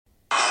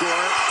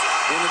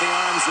into the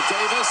arms of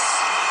Davis.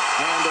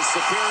 And a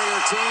superior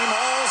team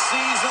all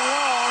season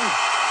long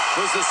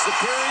was the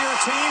superior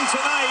team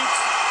tonight.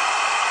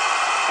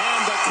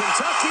 And the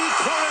Kentucky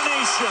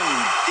coronation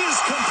is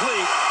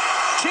complete.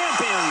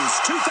 Champions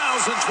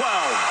 2012.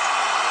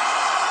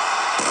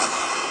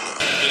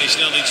 Benny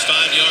Snell needs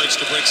 5 yards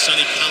to break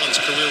Sonny Collins'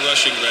 career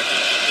rushing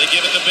record. They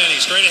give it to Benny.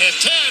 Straight ahead.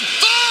 10,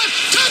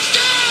 5,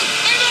 touchdown!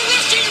 And a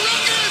rushing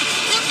record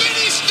for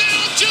Benny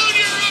Snell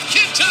Jr. of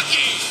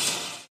Kentucky.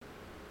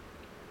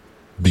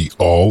 The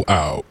All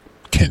Out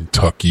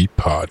Kentucky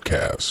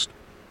Podcast.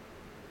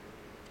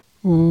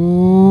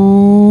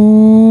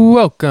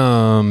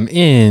 Welcome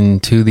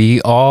into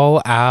the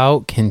All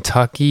Out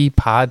Kentucky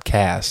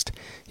Podcast,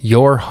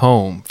 your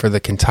home for the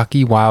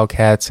Kentucky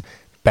Wildcats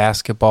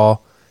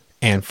basketball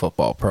and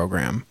football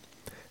program.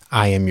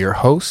 I am your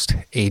host,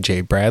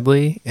 AJ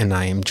Bradley, and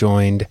I am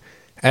joined,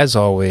 as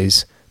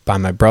always, by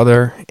my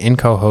brother and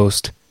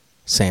co-host,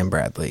 Sam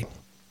Bradley.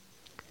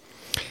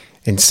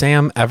 And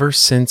Sam, ever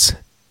since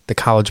the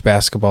college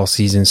basketball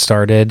season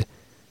started,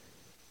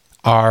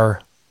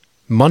 our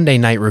Monday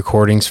night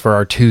recordings for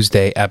our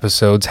Tuesday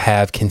episodes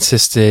have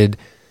consisted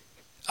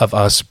of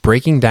us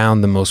breaking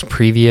down the most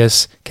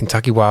previous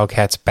Kentucky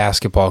Wildcats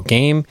basketball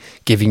game,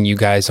 giving you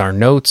guys our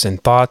notes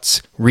and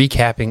thoughts,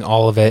 recapping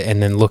all of it,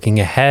 and then looking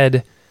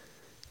ahead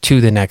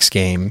to the next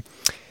game.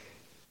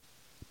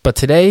 But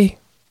today,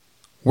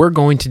 we're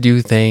going to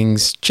do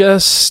things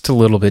just a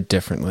little bit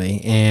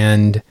differently.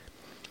 And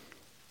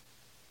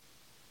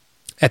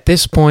at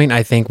this point,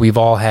 I think we've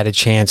all had a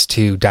chance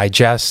to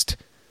digest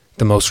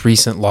the most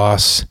recent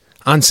loss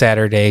on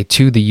Saturday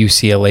to the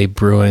UCLA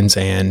Bruins.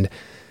 And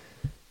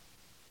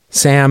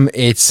Sam,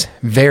 it's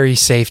very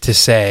safe to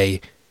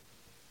say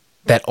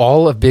that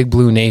all of Big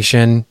Blue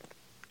Nation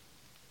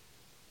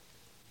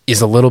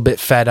is a little bit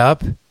fed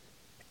up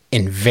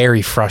and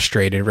very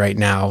frustrated right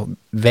now.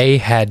 They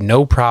had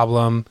no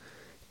problem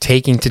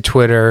taking to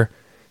Twitter,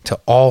 to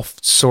all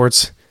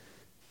sorts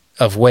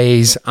of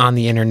ways on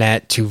the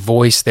internet to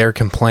voice their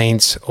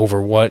complaints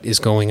over what is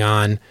going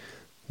on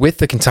with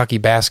the Kentucky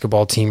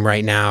basketball team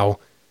right now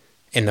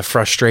and the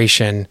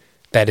frustration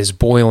that is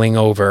boiling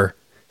over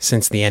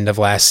since the end of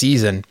last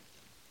season.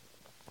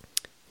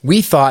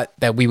 We thought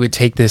that we would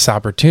take this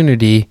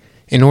opportunity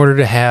in order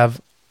to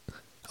have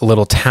a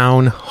little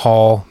town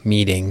hall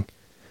meeting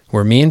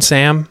where me and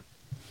Sam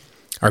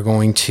are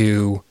going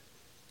to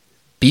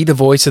be the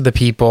voice of the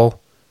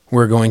people.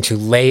 We're going to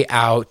lay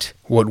out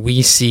what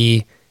we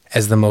see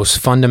as the most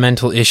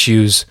fundamental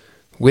issues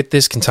with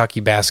this Kentucky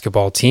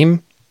basketball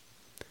team.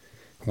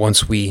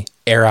 Once we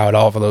air out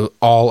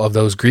all of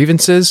those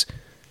grievances,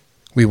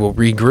 we will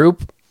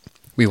regroup,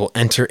 we will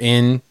enter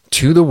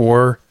into the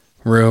war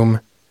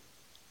room,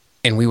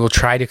 and we will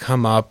try to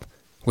come up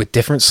with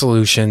different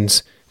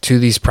solutions to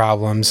these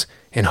problems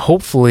and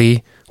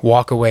hopefully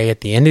walk away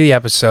at the end of the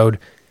episode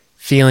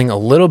feeling a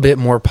little bit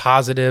more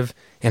positive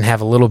and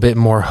have a little bit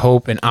more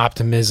hope and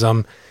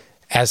optimism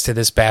as to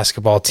this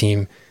basketball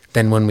team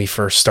than when we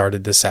first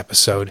started this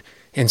episode.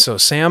 And so,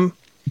 Sam,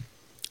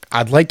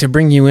 I'd like to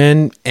bring you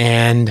in,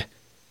 and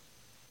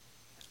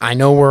I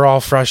know we're all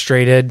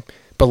frustrated,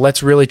 but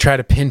let's really try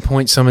to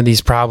pinpoint some of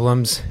these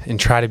problems and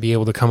try to be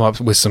able to come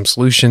up with some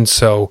solutions.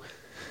 So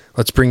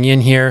let's bring you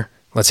in here.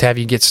 Let's have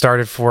you get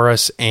started for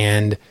us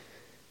and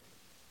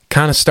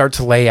kind of start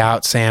to lay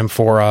out, Sam,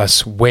 for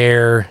us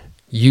where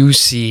you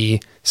see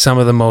some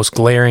of the most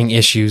glaring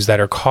issues that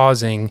are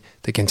causing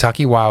the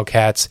Kentucky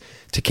Wildcats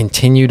to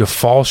continue to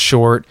fall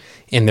short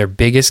in their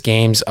biggest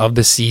games of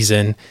the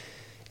season,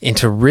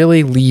 into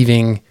really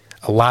leaving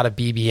a lot of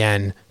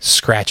BBN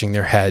scratching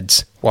their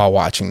heads while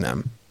watching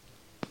them.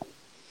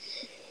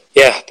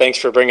 Yeah, thanks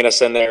for bringing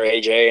us in there,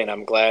 AJ, and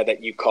I'm glad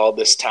that you called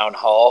this town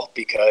hall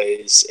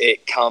because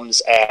it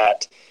comes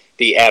at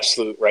the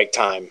absolute right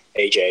time,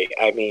 AJ.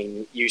 I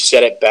mean, you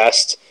said it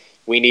best.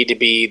 We need to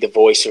be the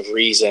voice of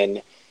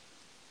reason,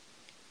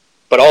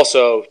 but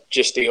also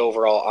just the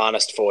overall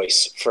honest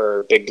voice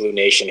for Big Blue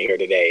Nation here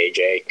today,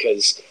 AJ,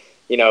 because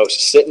you know,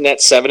 sitting at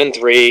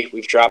 7-3,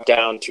 we've dropped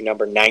down to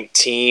number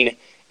 19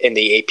 in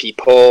the AP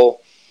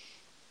poll.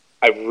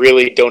 I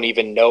really don't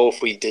even know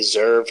if we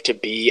deserve to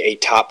be a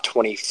top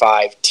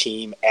 25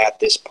 team at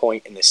this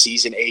point in the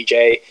season,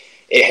 AJ.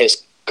 It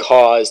has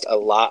caused a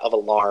lot of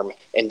alarm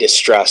and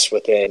distress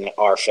within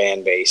our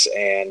fan base,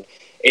 and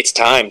it's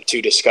time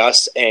to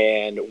discuss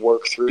and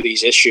work through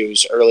these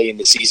issues early in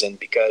the season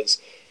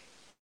because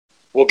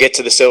we'll get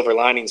to the silver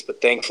linings, but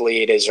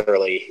thankfully it is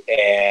early,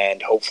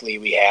 and hopefully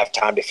we have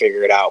time to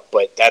figure it out.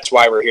 But that's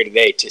why we're here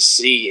today, to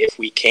see if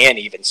we can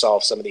even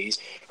solve some of these,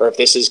 or if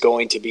this is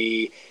going to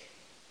be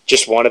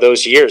just one of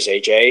those years,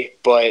 AJ.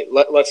 But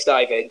let's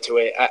dive into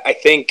it. I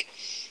think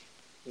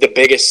the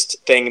biggest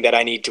thing that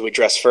I need to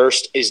address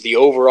first is the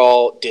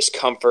overall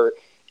discomfort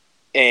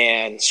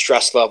and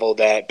stress level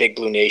that Big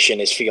Blue Nation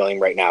is feeling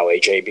right now,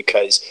 AJ,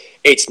 because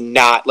it's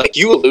not, like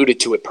you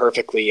alluded to it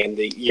perfectly in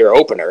the year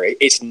opener,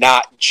 it's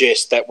not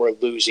just that we're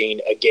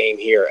losing a game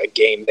here, a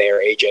game there,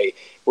 AJ.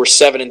 We're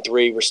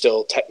 7-3. We're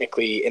still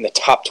technically in the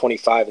top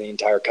 25 in the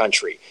entire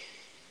country.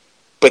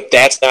 But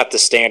that's not the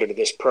standard of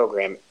this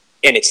program.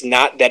 And it's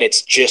not that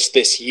it's just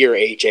this year,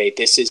 AJ.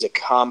 This is a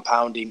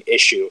compounding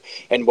issue.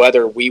 And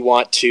whether we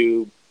want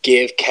to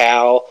give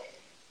Cal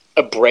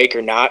a break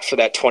or not for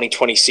that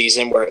 2020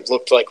 season where it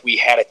looked like we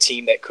had a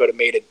team that could have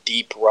made a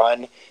deep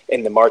run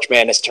in the March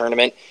Madness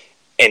tournament,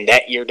 and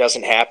that year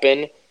doesn't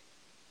happen.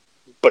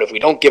 But if we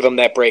don't give them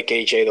that break,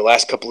 AJ, the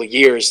last couple of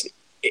years,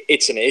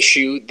 it's an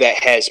issue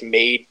that has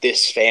made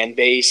this fan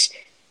base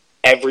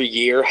every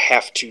year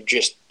have to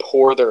just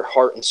pour their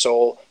heart and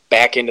soul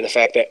back into the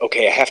fact that,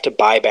 okay, I have to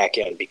buy back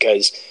in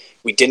because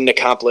we didn't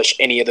accomplish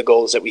any of the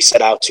goals that we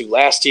set out to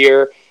last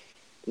year.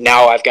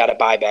 Now I've got to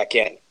buy back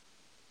in.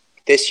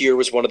 This year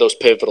was one of those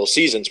pivotal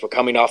seasons. We're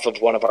coming off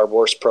of one of our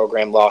worst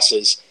program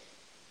losses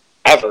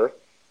ever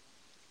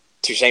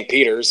to St.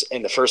 Peter's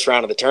in the first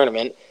round of the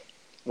tournament.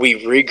 We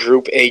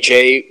regroup,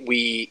 AJ.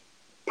 We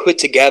put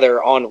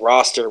together on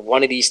roster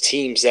one of these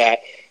teams that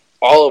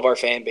all of our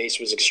fan base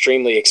was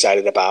extremely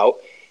excited about,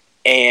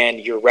 and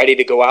you're ready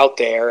to go out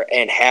there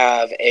and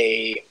have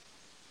a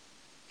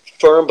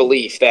firm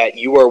belief that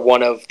you are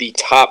one of the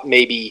top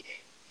maybe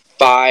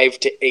 5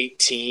 to 8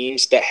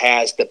 teams that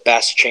has the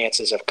best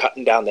chances of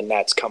cutting down the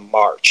nets come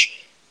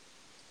March.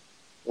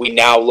 We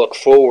now look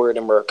forward,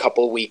 and we're a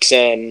couple of weeks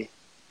in,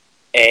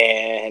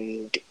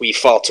 and we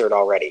faltered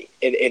already.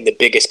 And the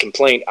biggest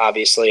complaint,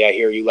 obviously, I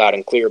hear you loud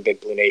and clear,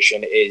 Big Blue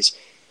Nation, is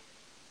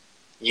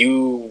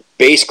you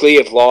basically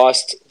have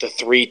lost the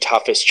 3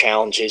 toughest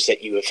challenges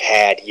that you have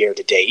had year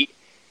to date.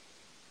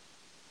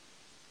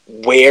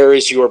 Where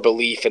is your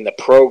belief in the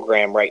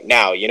program right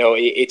now? You know,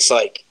 it's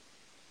like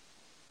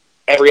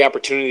every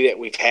opportunity that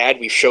we've had,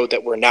 we've showed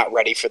that we're not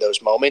ready for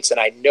those moments. And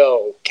I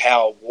know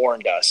Cal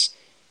warned us,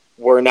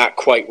 we're not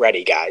quite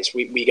ready, guys.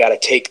 We got to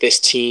take this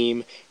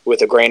team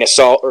with a grain of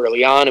salt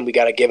early on, and we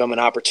got to give them an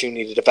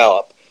opportunity to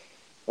develop.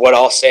 What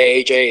I'll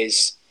say, AJ,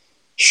 is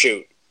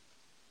shoot,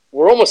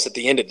 we're almost at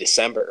the end of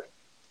December.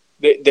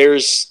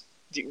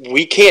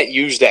 We can't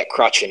use that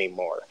crutch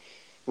anymore.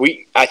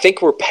 I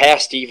think we're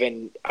past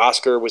even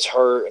Oscar was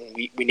hurt, and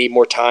we need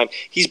more time.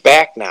 He's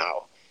back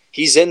now.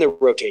 He's in the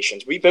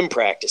rotations. We've been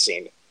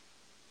practicing.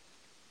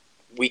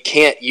 We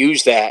can't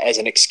use that as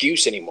an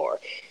excuse anymore.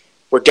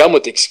 We're done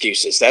with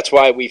excuses. That's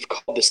why we've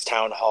called this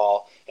town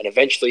hall, and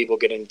eventually we'll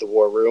get into the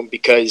war room,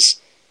 because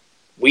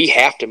we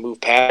have to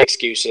move past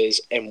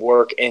excuses and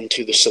work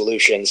into the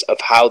solutions of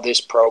how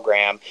this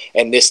program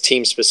and this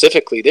team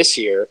specifically this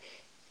year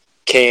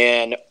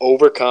can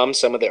overcome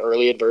some of the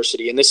early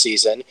adversity in the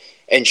season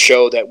and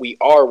show that we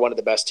are one of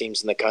the best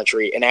teams in the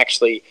country and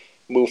actually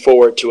move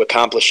forward to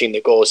accomplishing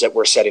the goals that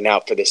we're setting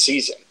out for this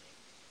season.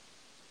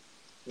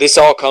 This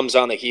all comes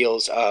on the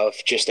heels of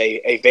just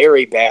a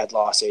very bad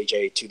loss,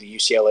 AJ, to the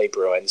UCLA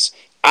Bruins.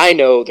 I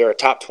know they're a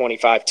top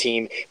 25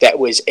 team. That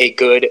was a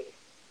good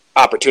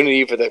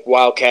opportunity for the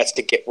Wildcats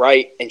to get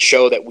right and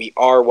show that we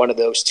are one of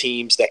those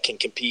teams that can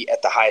compete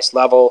at the highest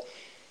level.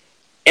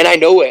 And I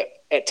know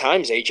at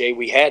times, AJ,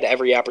 we had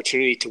every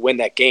opportunity to win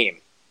that game.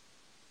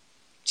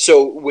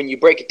 So when you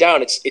break it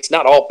down, it's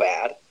not all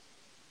bad.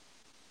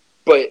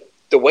 But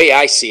the way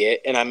I see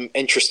it, and I'm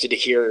interested to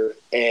hear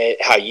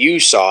how you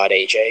saw it,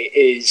 AJ,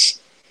 is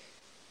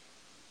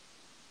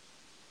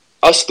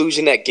us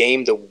losing that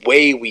game the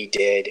way we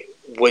did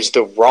was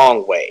the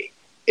wrong way.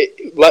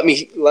 Let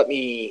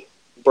me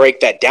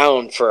break that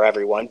down for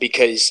everyone,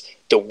 because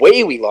the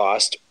way we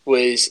lost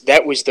was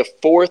the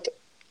 4th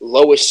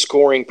lowest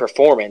scoring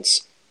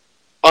performance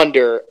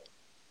under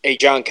a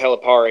John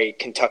Calipari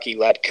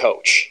Kentucky-led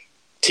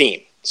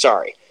team.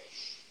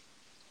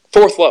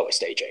 4th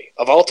lowest, AJ,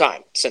 of all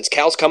time. Since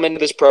Cal's come into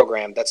this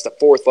program, that's the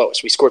 4th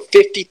lowest. We scored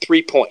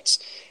 53 points.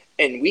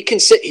 And we can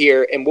sit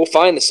here and we'll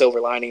find the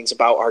silver linings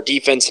about our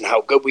defense and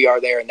how good we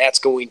are there, and that's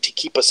going to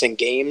keep us in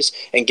games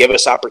and give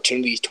us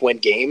opportunities to win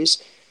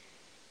games.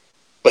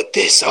 But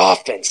this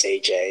offense,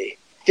 AJ,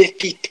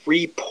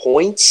 53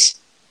 points,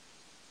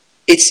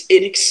 it's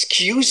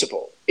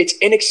inexcusable. It's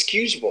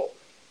inexcusable.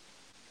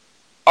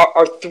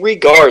 Our 3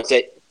 guards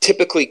that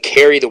typically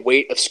carry the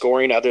weight of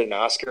scoring other than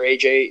Oscar,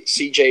 AJ,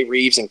 CJ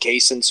Reeves and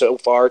Kaysen so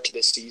far to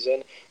this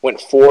season, went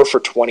 4 for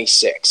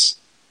 26.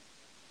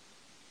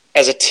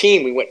 As a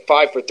team, we went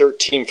 5 for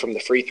 13 from the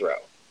free throw.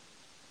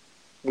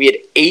 We had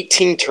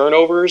 18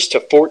 turnovers to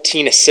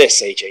 14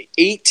 assists, AJ.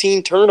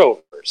 18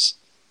 turnovers.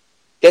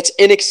 That's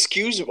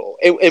inexcusable.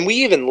 And we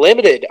even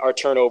limited our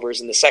turnovers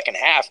in the second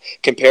half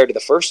compared to the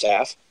first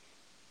half.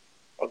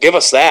 I'll give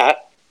us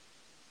that.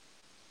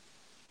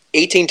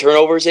 18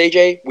 turnovers,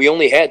 AJ. We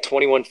only had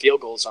 21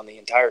 field goals on the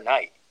entire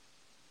night.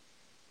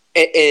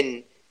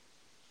 And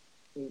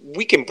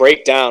we can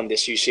break down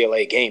this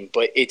UCLA game,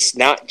 but it's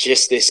not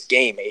just this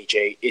game,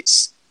 AJ.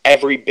 It's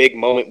every big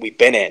moment we've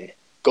been in.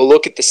 Go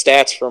look at the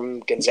stats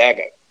from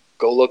Gonzaga.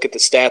 Go look at the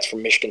stats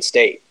from Michigan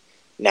State.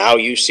 Now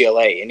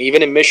UCLA. And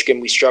even in Michigan,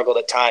 we struggled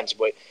at times,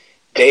 but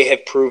they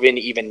have proven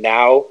even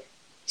now,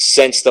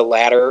 since the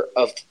latter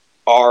of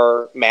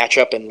our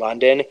matchup in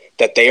London,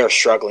 that they are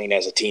struggling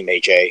as a team,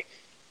 AJ.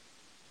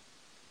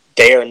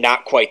 They are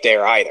not quite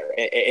there either.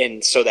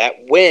 And so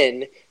that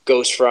win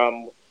goes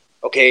from,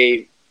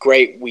 okay,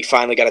 great, we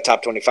finally got a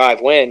top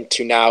 25 win,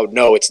 to now,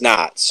 no, it's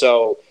not.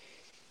 So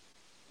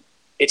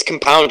it's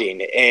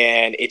compounding,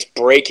 and it's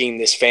breaking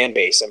this fan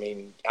base. I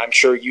mean, I'm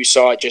sure you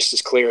saw it just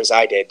as clear as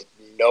I did.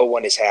 No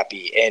one is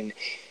happy. And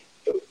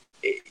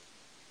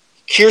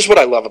here's what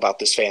I love about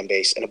this fan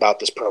base and about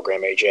this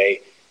program,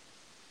 AJ.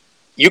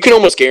 You can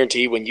almost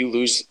guarantee when you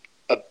lose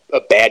a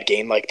bad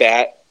game like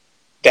that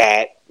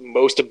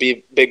most of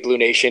Big Blue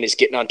Nation is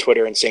getting on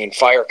Twitter and saying,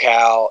 fire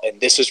Cal, and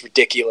this is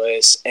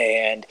ridiculous,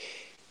 and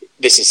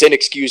this is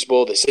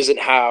inexcusable. This isn't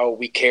how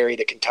we carry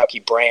the Kentucky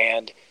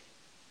brand.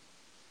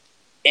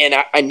 And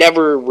I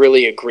never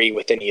really agree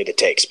with any of the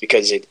takes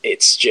because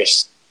it's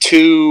just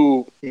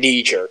too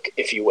knee-jerk,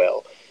 if you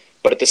will.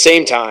 But at the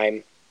same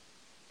time,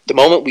 the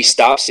moment we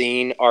stop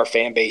seeing our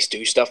fan base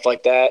do stuff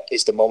like that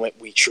is the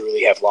moment we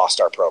truly have lost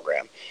our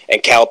program.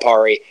 And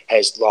Calipari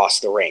has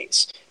lost the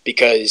reins,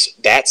 because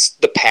that's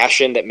the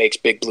passion that makes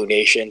Big Blue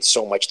Nation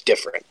so much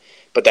different.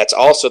 But that's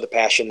also the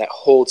passion that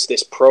holds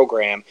this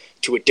program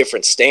to a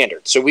different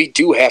standard. So we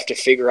do have to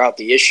figure out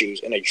the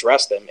issues and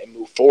address them and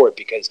move forward,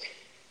 because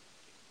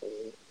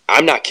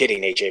I'm not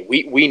kidding, AJ.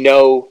 We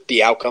know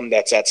the outcome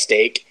that's at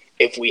stake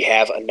if we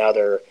have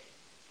another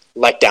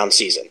letdown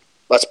season.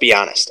 Let's be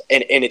honest.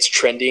 And it's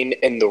trending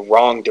in the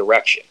wrong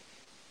direction.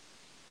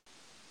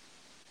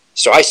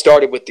 So I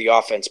started with the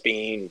offense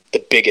being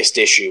the biggest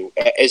issue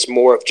as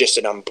more of just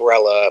an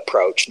umbrella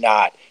approach,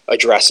 not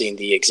addressing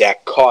the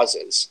exact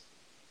causes.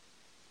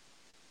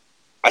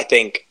 I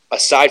think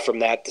aside from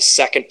that, the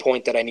second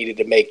point that I needed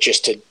to make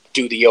just to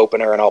do the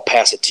opener, and I'll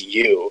pass it to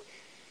you,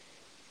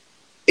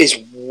 is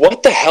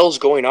what the hell's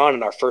going on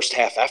in our first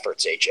half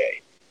efforts,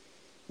 AJ?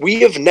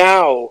 We have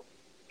now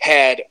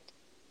had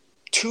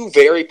two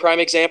very prime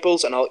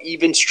examples, and I'll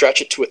even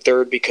stretch it to a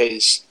third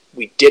because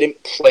we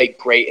didn't play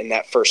great in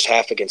that first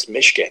half against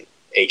Michigan,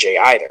 AJ,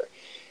 either.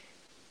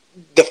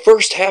 The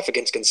first half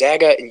against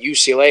Gonzaga and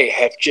UCLA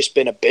have just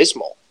been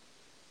abysmal.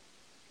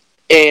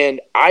 And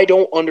I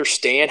don't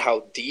understand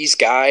how these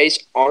guys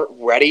aren't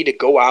ready to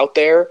go out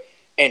there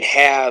and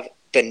have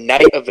the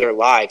night of their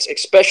lives,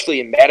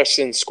 especially in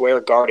Madison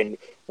Square Garden,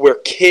 where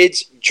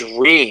kids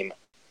dream,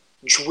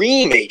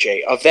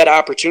 AJ, of that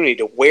opportunity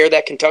to wear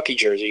that Kentucky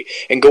jersey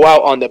and go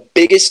out on the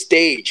biggest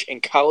stage in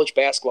college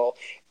basketball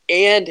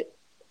and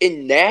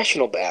in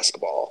national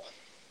basketball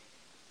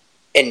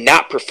and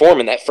not perform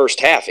in that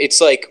first half.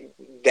 It's like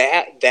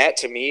that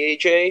to me,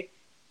 AJ,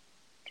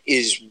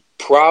 is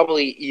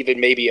probably even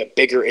maybe a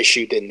bigger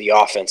issue than the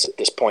offense at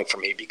this point for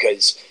me,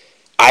 because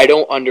I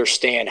don't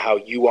understand how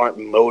you aren't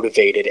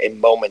motivated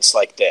in moments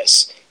like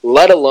this,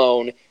 let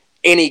alone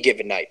any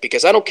given night,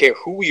 because I don't care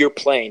who you're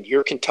playing.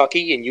 You're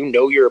Kentucky, and you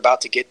know you're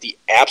about to get the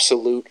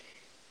absolute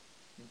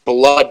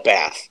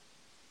bloodbath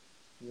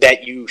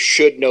that you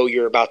should know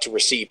you're about to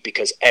receive,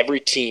 because every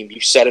team,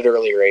 you said it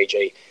earlier,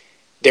 AJ,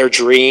 their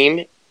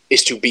dream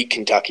is to beat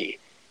Kentucky.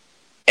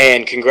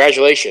 And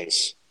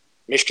congratulations,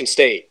 Michigan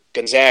State,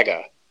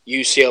 Gonzaga,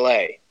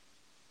 UCLA,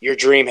 your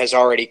dream has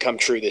already come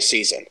true this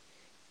season.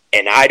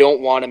 And I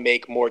don't want to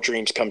make more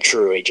dreams come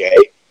true, AJ.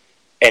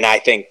 And I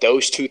think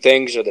those two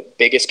things are the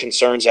biggest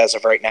concerns as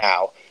of right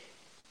now.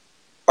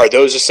 Are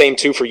those the same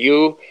two for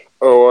you,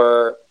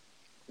 or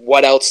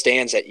what else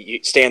stands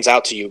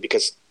out to you?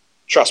 Because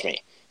trust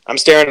me, I'm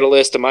staring at a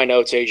list of my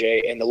notes,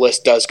 AJ, and the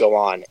list does go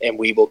on, and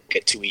we will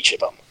get to each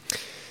of them.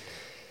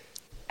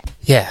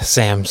 Yeah,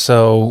 Sam.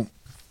 So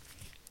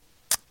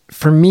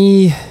for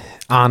me,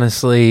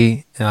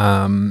 honestly,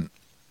 I'm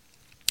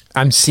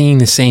seeing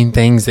the same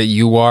things that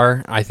you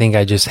are. I think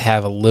I just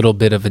have a little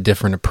bit of a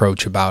different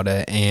approach about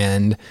it.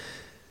 And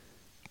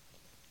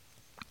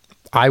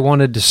I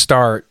wanted to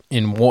start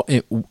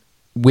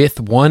with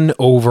one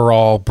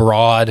overall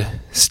broad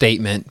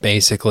statement,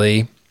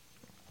 basically,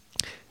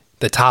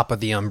 the top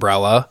of the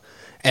umbrella.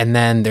 And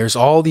then there's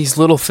all these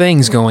little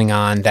things going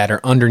on that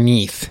are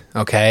underneath,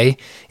 okay?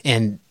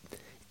 And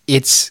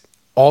it's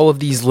all of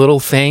these little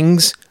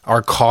things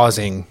are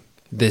causing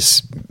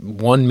this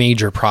one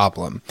major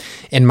problem.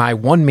 And my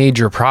one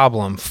major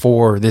problem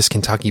for this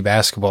Kentucky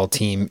basketball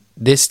team,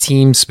 this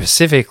team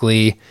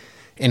specifically,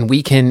 and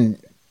we can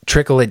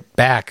trickle it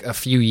back a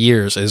few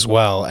years as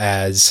well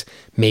as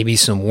maybe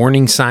some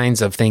warning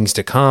signs of things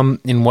to come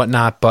and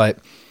whatnot, but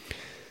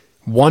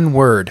one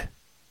word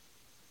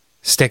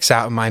sticks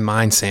out in my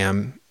mind,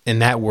 Sam,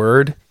 and that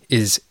word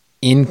is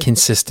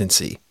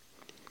inconsistency.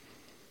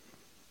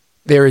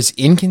 There is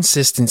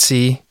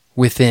inconsistency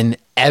within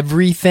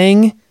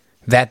everything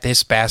that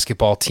this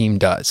basketball team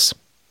does.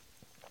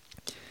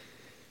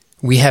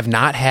 We have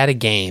not had a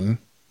game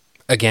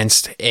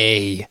against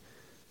a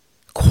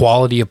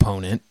quality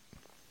opponent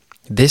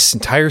this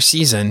entire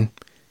season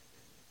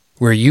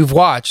where you've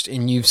watched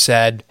and you've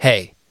said,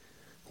 hey,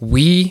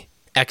 we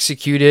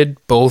executed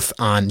both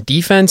on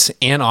defense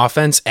and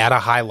offense at a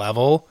high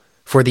level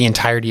for the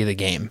entirety of the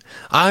game.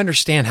 I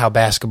understand how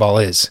basketball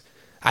is.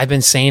 I've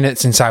been saying it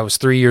since I was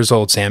 3 years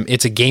old, Sam.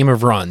 It's a game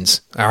of runs,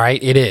 all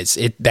right? It is.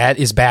 That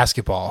is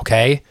basketball,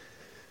 okay?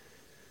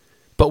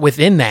 But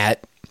within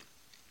that,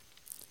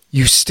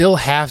 you still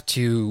have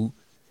to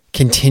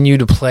continue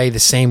to play the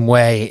same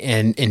way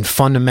and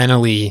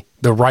fundamentally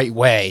the right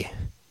way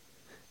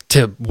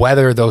to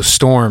weather those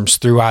storms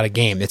throughout a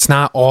game. It's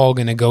not all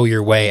going to go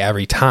your way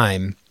every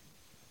time.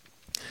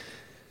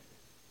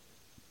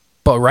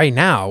 But right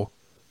now,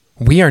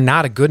 we are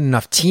not a good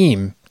enough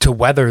team to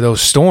weather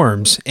those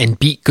storms and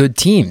beat good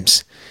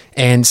teams.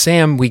 And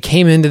Sam, we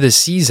came into the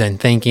season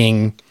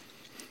thinking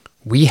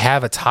we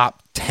have a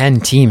top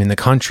 10 team in the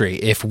country.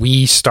 If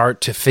we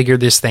start to figure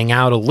this thing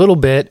out a little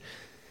bit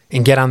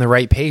and get on the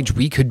right page,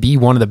 we could be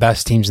one of the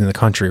best teams in the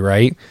country,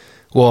 right?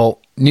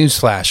 Well,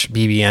 newsflash,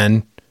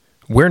 BBN,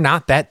 we're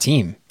not that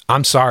team.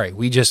 I'm sorry,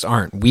 we just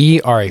aren't. We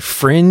are a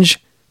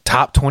fringe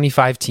top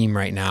 25 team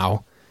right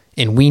now,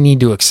 and we need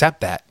to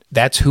accept that.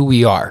 That's who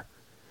we are.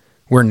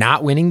 We're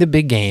not winning the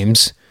big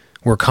games.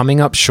 We're coming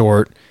up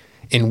short,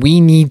 and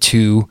we need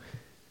to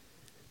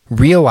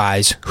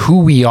realize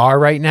who we are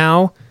right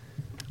now.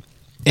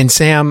 And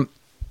Sam,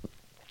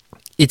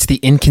 it's the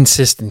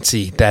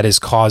inconsistency that is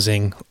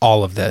causing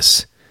all of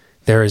this.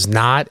 There is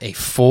not a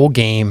full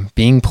game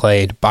being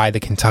played by the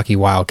Kentucky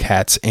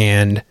Wildcats,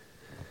 and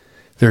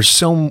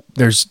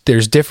there's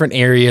different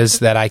areas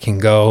that I can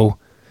go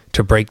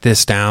to break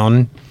this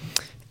down.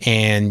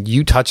 And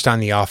you touched on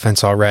the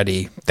offense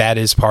already. That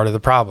is part of the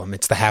problem.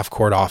 It's the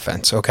half-court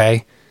offense,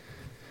 okay?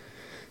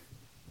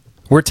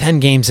 We're 10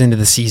 games into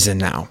the season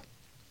now,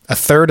 a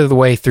third of the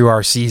way through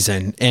our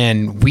season,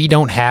 and we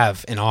don't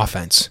have an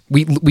offense.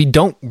 We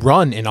don't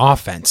run an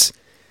offense.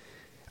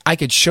 I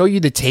could show you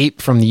the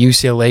tape from the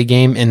UCLA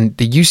game, and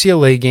the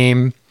UCLA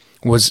game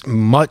was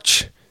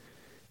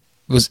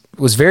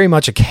very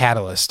much a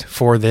catalyst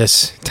for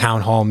this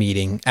town hall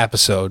meeting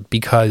episode,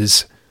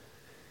 because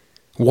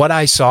what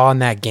I saw in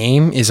that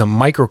game is a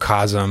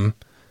microcosm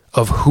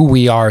of who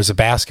we are as a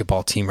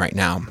basketball team right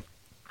now.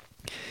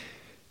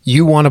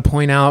 You want to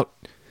point out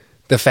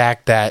the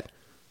fact that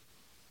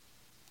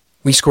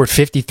we scored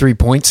 53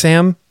 points,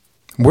 Sam?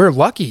 We're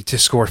lucky to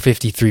score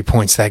 53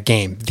 points that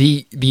game.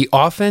 The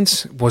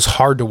offense was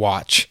hard to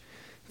watch.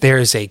 There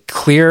is a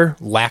clear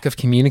lack of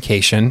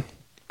communication.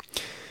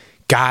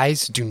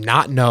 Guys do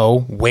not know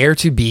where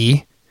to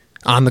be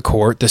on the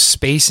court. The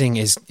spacing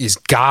is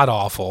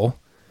god-awful.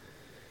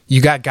 You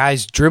got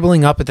guys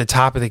dribbling up at the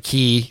top of the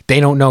key. They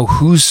don't know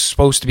who's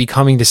supposed to be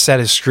coming to set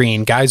a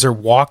screen. Guys are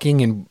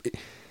walking, and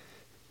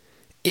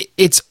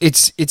it's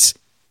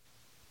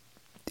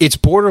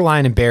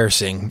borderline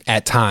embarrassing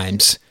at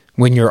times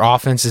when your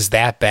offense is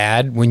that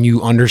bad, when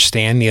you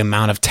understand the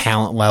amount of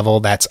talent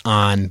level that's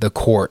on the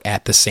court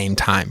at the same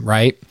time,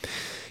 right?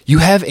 You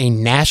have a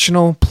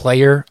National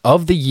Player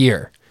of the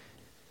Year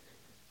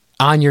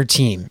on your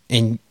team,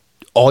 and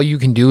all you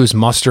can do is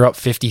muster up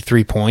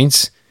 53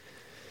 points.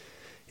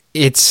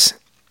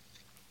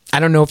 I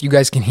don't know if you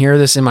guys can hear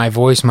this in my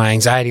voice. My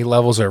anxiety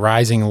levels are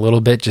rising a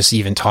little bit just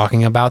even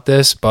talking about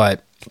this,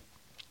 but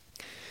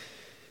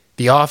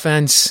the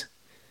offense,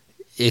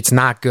 it's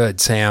not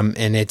good, Sam,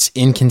 and it's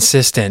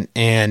inconsistent.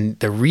 And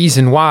the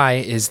reason why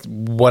is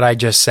what I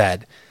just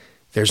said.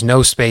 There's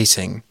no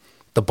spacing.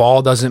 The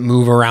ball doesn't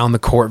move around the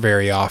court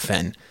very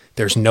often.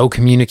 There's no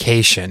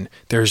communication.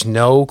 There's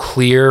no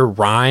clear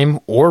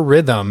rhyme or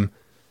rhythm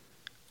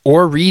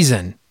or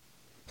reason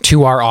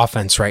to our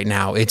offense right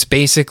now. It's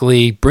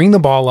basically bring the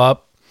ball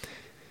up,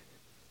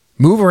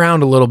 move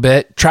around a little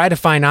bit, try to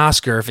find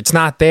Oscar. If it's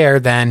not there,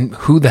 then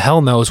who the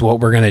hell knows what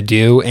we're going to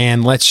do,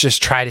 and let's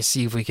just try to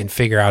see if we can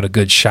figure out a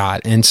good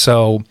shot. And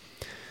so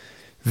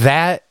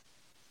that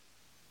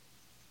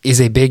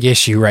is a big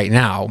issue right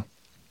now.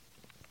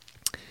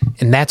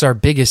 And that's our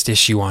biggest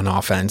issue on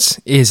offense,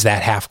 is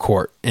that half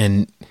court.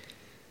 And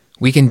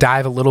we can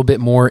dive a little bit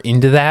more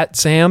into that,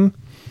 Sam,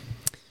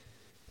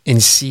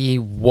 and see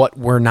what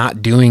we're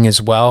not doing as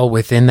well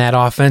within that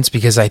offense,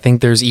 because I think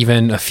there's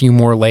even a few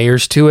more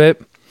layers to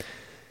it.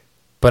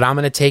 But I'm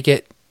going to take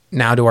it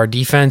now to our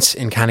defense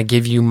and kind of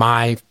give you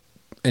my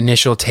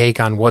initial take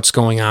on what's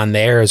going on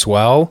there as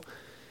well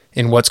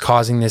and what's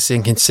causing this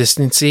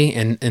inconsistency,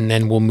 and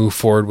then we'll move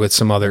forward with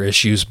some other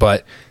issues.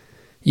 But,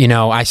 you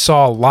know, I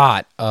saw a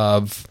lot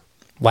of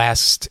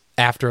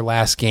after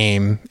last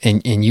game,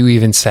 and you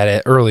even said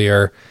it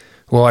earlier,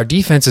 well, our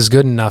defense is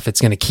good enough,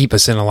 it's going to keep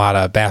us in a lot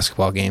of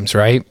basketball games,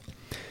 right?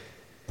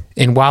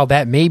 And while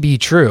that may be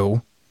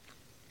true,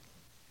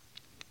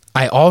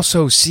 I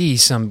also see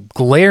some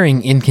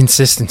glaring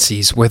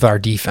inconsistencies with our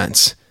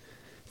defense.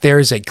 There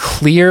is a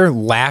clear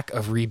lack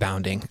of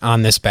rebounding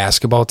on this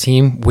basketball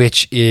team,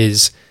 which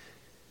is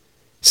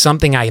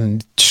something I'm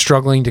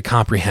struggling to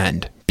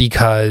comprehend,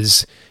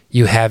 because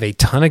you have a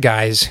ton of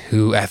guys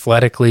who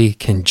athletically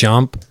can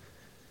jump,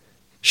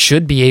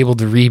 should be able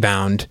to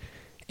rebound,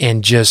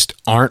 and just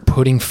aren't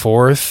putting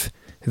forth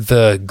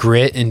the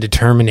grit and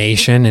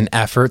determination and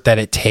effort that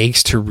it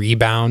takes to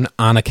rebound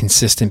on a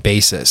consistent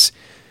basis.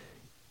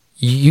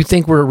 You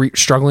think we're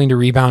struggling to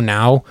rebound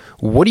now?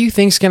 What do you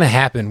think is going to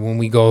happen when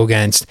we go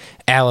against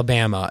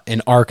Alabama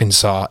and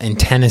Arkansas and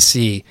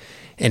Tennessee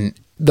and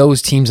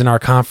those teams in our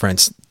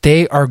conference?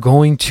 They are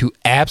going to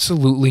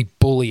absolutely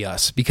bully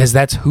us, because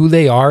that's who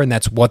they are and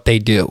that's what they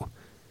do.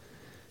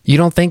 You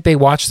don't think they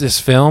watch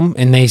this film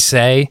and they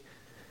say,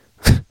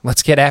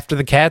 let's get after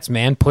the Cats,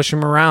 man. Push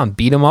them around,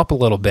 beat them up a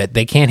little bit.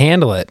 They can't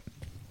handle it.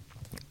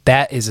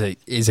 That is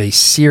a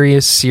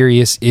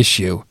serious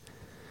issue.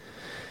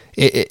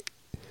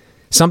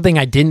 Something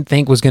I didn't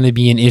think was going to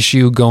be an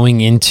issue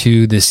going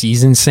into the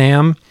season,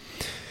 Sam,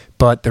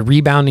 but the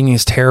rebounding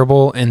is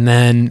terrible. And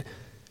then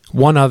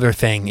one other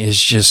thing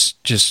is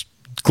just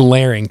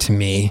glaring to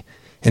me,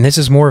 and this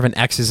is more of an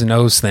X's and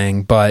O's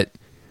thing, but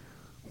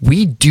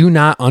we do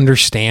not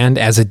understand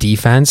as a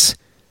defense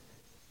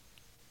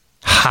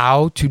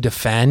how to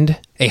defend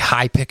a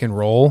high pick and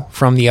roll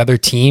from the other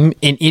team.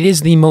 And it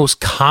is the most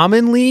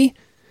commonly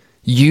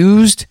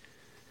used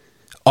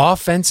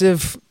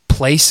offensive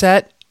play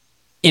set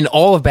in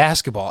all of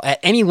basketball at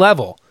any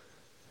level,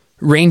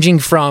 ranging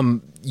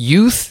from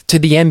youth to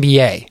the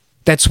NBA.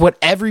 That's what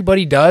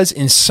everybody does.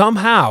 And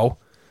somehow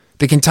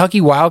the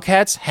Kentucky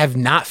Wildcats have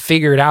not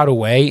figured out a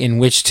way in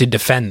which to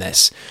defend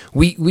this.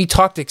 We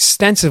talked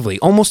extensively,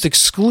 almost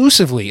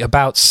exclusively,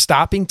 about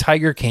stopping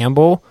Tiger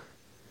Campbell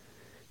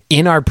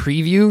in our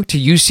preview to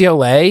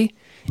UCLA,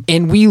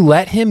 and we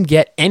let him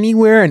get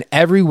anywhere and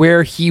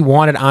everywhere he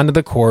wanted onto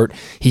the court.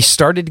 He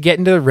started to get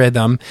into the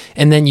rhythm,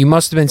 and then you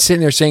must have been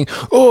sitting there saying,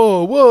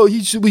 oh, whoa,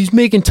 he's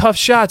making tough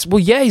shots. Well,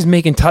 yeah, he's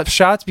making tough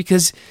shots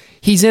because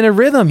he's in a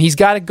rhythm. He's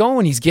got it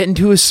going. He's getting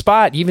to his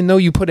spot. Even though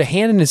you put a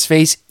hand in his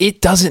face,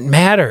 it doesn't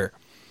matter.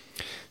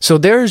 So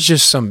there's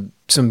just some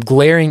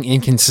glaring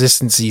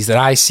inconsistencies that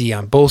I see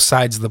on both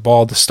sides of the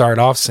ball to start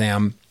off,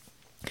 Sam.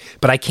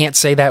 But I can't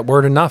say that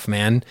word enough,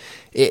 man.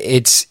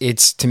 It's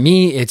to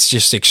me, it's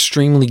just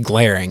extremely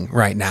glaring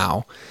right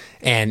now,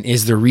 and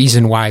is the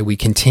reason why we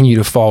continue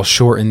to fall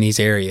short in these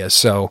areas.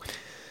 So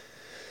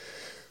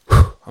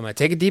I'm gonna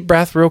take a deep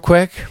breath real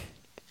quick.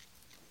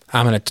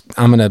 I'm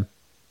gonna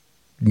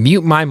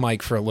mute my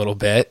mic for a little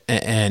bit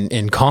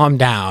and calm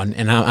down,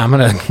 and I'm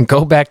gonna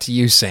go back to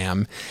you,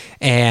 Sam.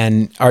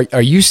 And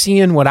are you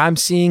seeing what I'm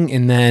seeing?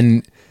 And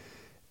then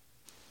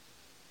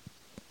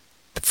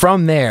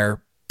from there,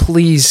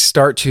 please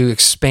start to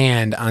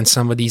expand on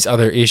some of these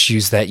other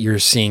issues that you're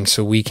seeing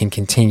so we can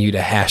continue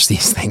to hash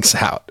these things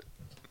out.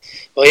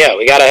 Well, yeah,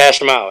 we got to hash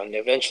them out. And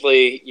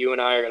eventually you and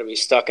I are going to be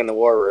stuck in the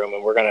war room,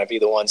 and we're going to be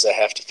the ones that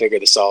have to figure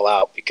this all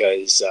out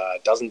because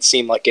it doesn't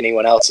seem like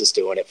anyone else is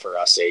doing it for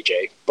us,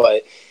 AJ.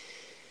 But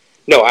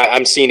no,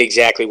 I'm seeing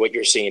exactly what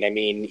you're seeing. I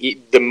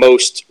mean, the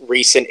most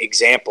recent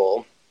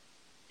example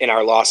in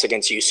our loss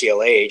against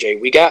UCLA,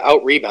 AJ, we got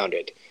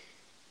out-rebounded.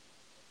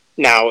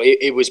 Now,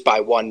 it was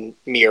by one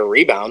mere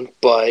rebound,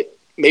 but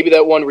maybe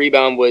that one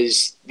rebound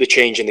was the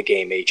change in the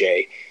game,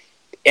 AJ.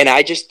 And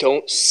I just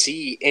don't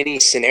see any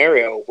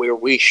scenario where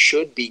we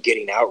should be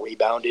getting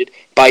out-rebounded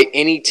by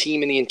any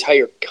team in the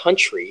entire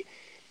country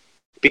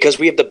because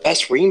we have the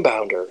best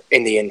rebounder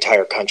in the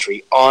entire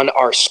country on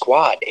our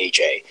squad,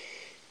 AJ.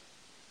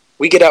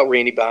 We get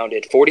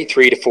out-rebounded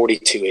 43-42,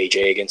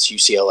 AJ, against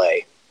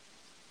UCLA.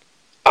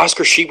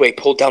 Oscar Tshiebwe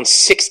pulled down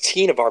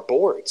 16 of our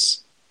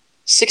boards.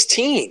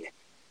 16.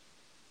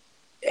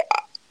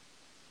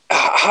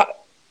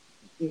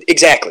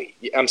 Exactly.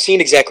 I'm seeing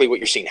exactly what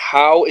you're seeing.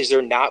 How is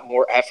there not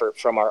more effort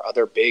from our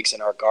other bigs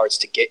and our guards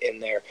to get in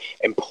there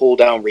and pull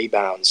down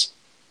rebounds?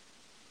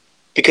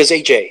 Because,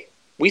 AJ,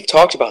 we've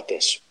talked about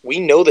this. We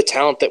know the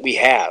talent that we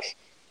have.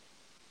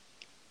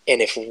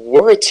 And if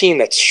we're a team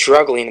that's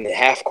struggling in the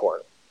half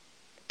court,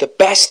 the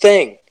best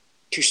thing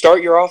to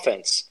start your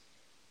offense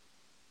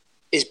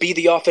is be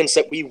the offense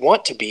that we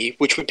want to be,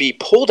 which would be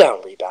pull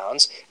down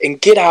rebounds and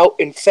get out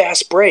and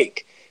fast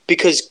break.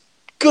 Because,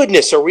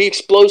 goodness, are we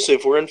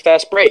explosive? We're in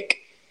fast break.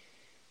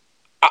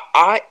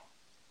 I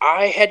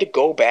had to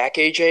go back,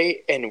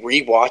 AJ, and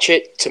rewatch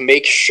it to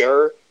make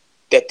sure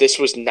that this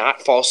was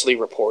not falsely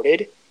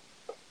reported.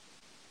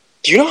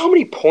 Do you know how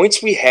many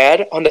points we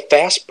had on the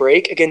fast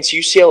break against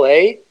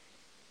UCLA?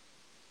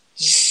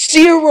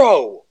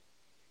 0.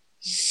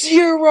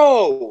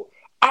 0.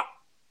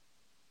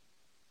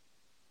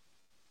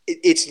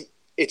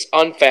 It's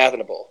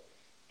unfathomable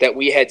that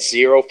we had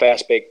 0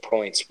 fast break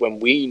points when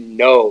we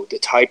know the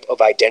type of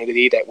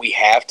identity that we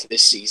have to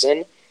this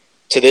season,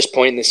 to this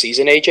point in the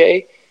season,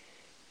 AJ.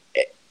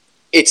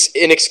 It's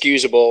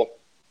inexcusable.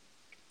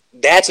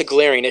 That's a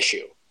glaring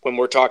issue when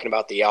we're talking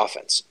about the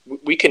offense.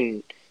 We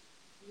can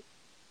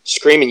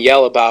scream and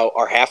yell about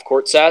our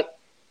half-court set,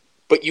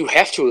 but you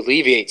have to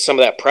alleviate some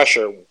of that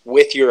pressure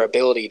with your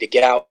ability to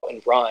get out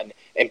and run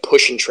and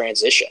push in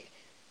transition.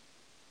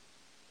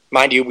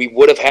 Mind you, we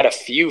would have had a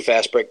few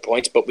fast break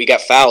points, but we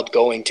got fouled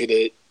going to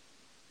the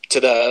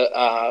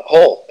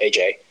hole,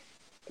 AJ,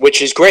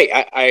 which is great.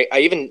 I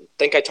even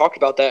think I talked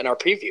about that in our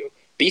preview.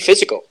 Be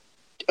physical.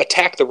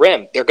 Attack the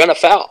rim. They're going to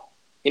foul.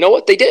 You know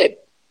what? They did.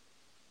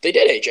 They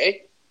did,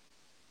 AJ.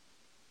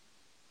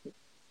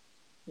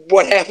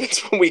 What happens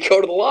when we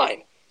go to the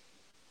line?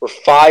 We're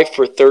 5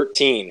 for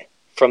 13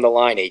 from the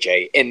line,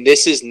 AJ. And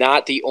this is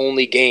not the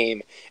only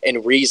game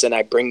and reason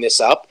I bring this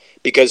up,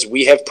 because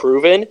we have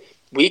proven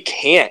we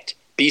can't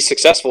be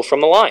successful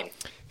from the line.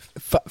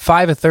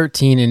 5 of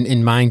 13,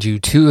 and mind you,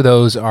 2 of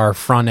those are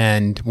front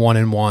end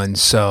 1-and-1,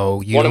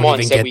 so you don't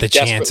even get the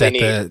chance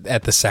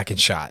at the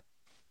second shot.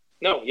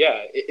 No,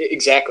 yeah,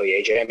 exactly,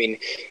 AJ. I mean,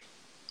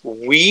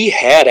 we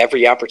had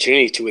every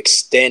opportunity to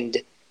extend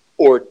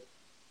the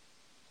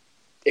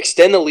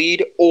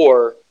lead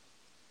or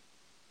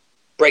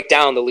break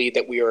down the lead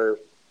that we were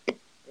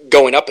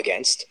going up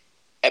against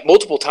at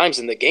multiple times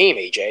in the game,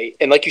 AJ.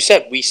 And like you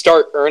said, we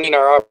start earning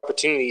our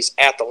opportunities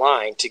at the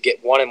line to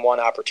get 1-and-1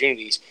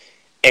 opportunities,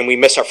 and we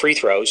miss our free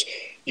throws.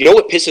 You know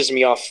what pisses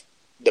me off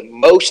the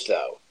most,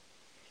 though,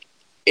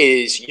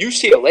 is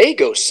UCLA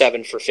goes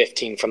 7 for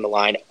 15 from the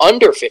line,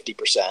 under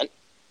 50%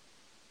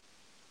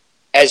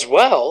 as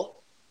well.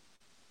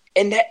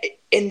 And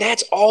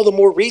that's all the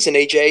more reason,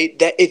 AJ,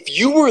 that if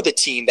you were the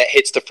team that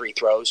hits the free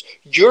throws,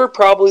 you're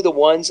probably the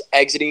ones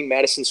exiting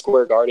Madison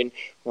Square Garden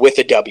with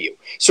a W.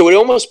 So it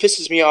almost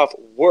pisses me off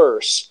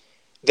worse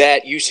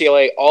that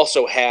UCLA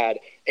also had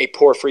a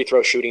poor free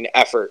throw shooting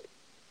effort,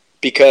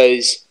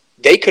 because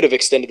they could have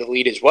extended the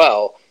lead as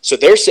well. So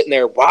they're sitting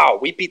there, wow,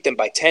 we beat them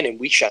by 10 and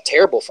we shot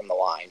terrible from the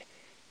line.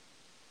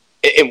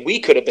 And we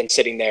could have been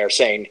sitting there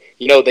saying,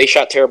 they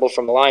shot terrible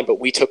from the line, but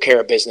we took care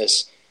of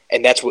business.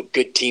 And that's what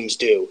good teams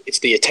do. It's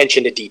the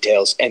attention to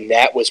details. And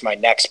that was my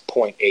next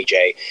point,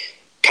 AJ.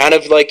 Kind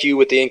of like you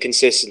with the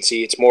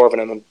inconsistency. It's more of an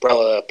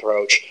umbrella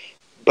approach.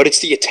 But it's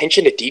the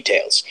attention to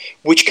details,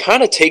 which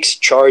kind of takes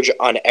charge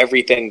on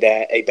everything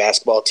that a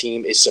basketball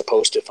team is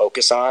supposed to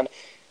focus on.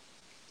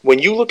 When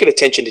you look at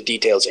attention to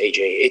details,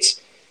 AJ,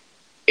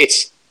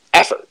 it's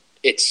effort.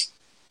 It's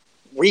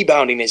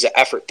rebounding is an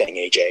effort thing,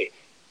 AJ.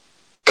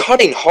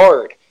 Cutting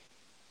hard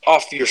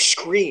off your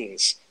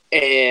screens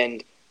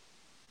and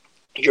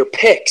your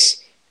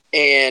picks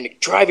and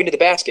driving to the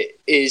basket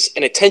is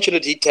an attention to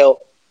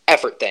detail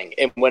effort thing.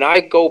 And when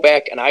I go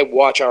back and I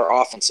watch our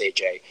offense,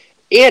 AJ,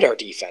 and our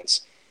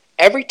defense,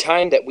 every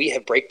time that we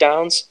have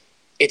breakdowns,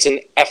 it's an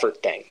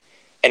effort thing.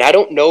 And I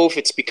don't know if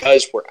it's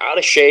because we're out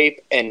of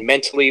shape and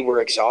mentally we're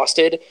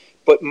exhausted,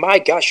 but my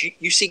gosh,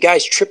 you see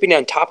guys tripping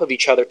on top of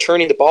each other,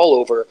 turning the ball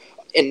over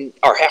in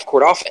our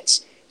half-court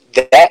offense.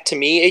 That, to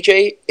me,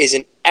 AJ, is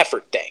an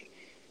effort thing.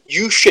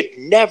 You should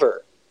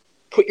never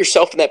put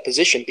yourself in that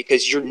position,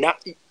 because you're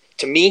not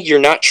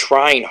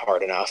trying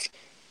hard enough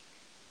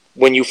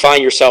when you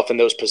find yourself in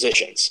those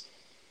positions.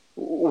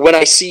 When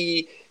I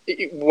see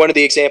one of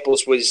the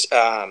examples was,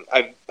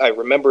 I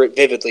remember it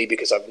vividly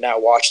because I've now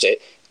watched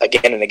it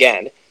again and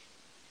again.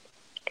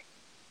 A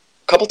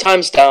couple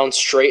times down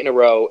straight in a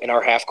row in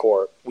our half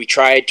court, we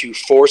tried to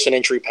force an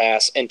entry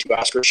pass into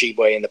Oscar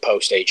Tshiebwe in the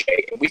post,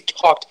 AJ. And we've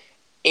talked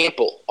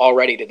ample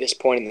already to this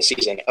point in the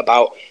season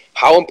about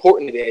how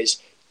important it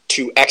is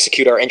to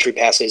execute our entry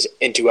passes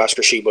into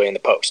Oscar Tshiebwe in the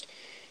post.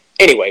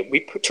 Anyway, we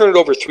turned it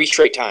over 3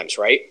 straight times,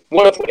 right?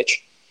 One of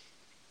which,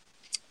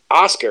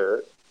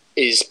 Oscar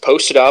is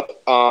posted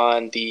up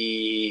on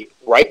the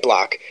right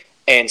block,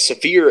 and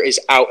Severe is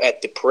out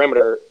at the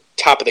perimeter,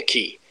 top of the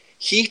key.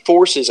 He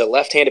forces a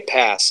left-handed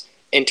pass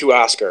into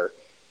Oscar,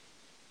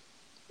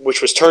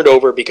 which was turned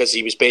over because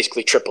he was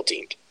basically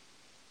triple-teamed.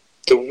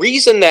 The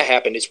reason that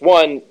happened is,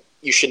 one,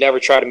 you should never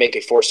try to make a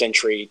forced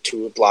entry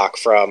to a block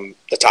from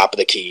the top of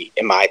the key,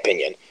 in my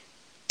opinion.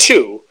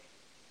 2,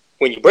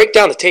 when you break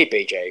down the tape,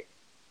 AJ,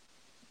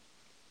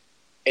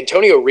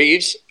 Antonio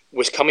Reeves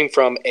was coming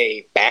from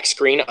a back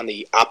screen on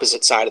the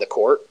opposite side of the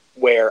court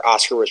where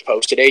Oscar was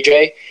posted,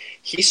 AJ.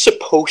 He's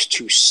supposed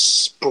to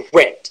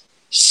sprint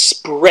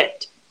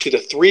to the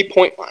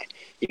 3-point line.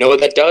 You know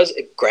what that does?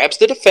 It grabs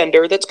the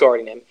defender that's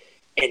guarding him,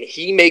 and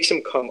he makes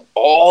him come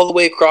all the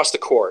way across the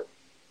court,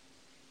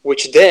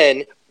 which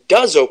then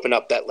does open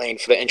up that lane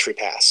for the entry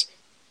pass.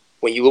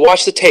 When you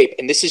watch the tape,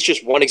 and this is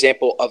just one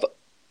example of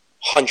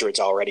hundreds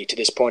already to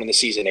this point in the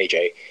season,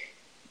 AJ,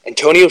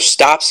 Antonio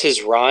stops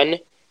his run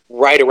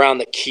right around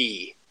the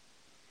key,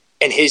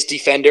 and his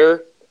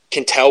defender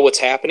can tell what's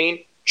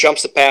happening,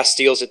 jumps the pass,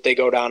 steals it, they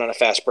go down on a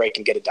fast break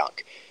and get a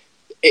dunk.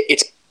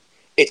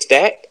 It's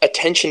that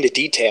attention to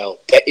detail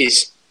that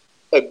is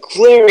a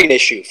glaring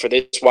issue for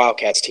this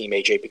Wildcats team,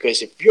 AJ,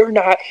 because if you're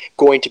not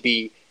going to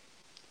be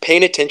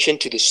paying attention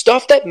to the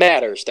stuff that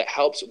matters, that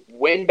helps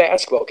win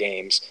basketball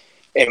games,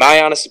 in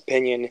my honest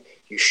opinion,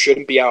 you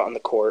shouldn't be out on the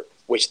court,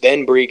 which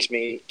then brings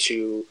me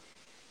to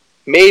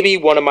maybe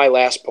one of my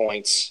last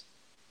points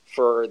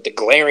for the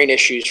glaring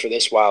issues for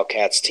this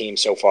Wildcats team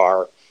so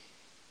far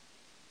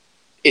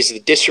is the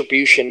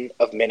distribution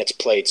of minutes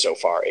played so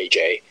far,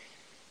 AJ.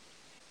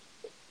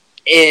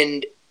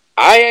 And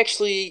I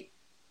actually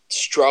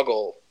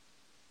struggle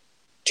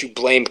to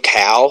blame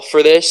Cal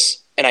for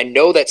this. And I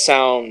know that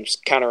sounds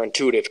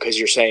counterintuitive because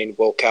you're saying,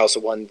 well, Cal's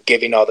the one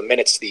giving all the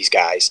minutes to these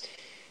guys.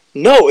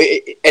 No,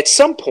 at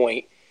some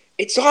point,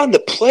 it's on the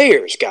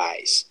players,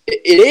 guys.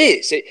 It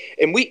is.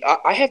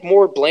 I have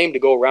more blame to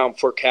go around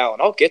for Cal,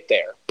 and I'll get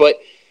there. But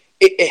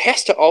it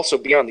has to also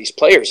be on these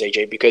players,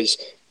 AJ, because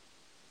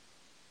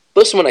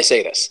listen when I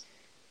say this.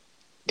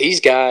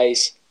 These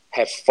guys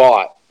have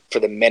fought for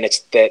the minutes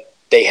that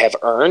they have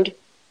earned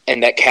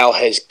and that Cal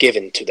has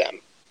given to them.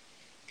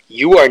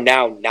 You are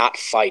now not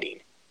fighting.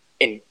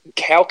 And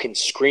Cal can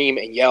scream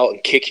and yell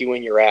and kick you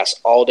in your ass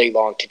all day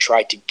long to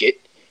try to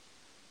get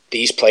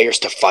these players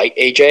to fight,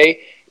 AJ,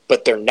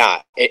 but they're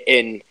not.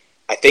 And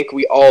I think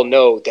we all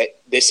know that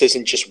this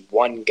isn't just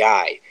one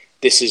guy.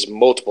 This is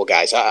multiple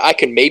guys. I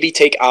can maybe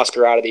take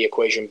Oscar out of the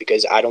equation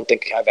because I don't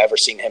think I've ever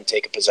seen him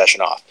take a possession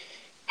off.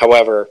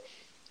 However,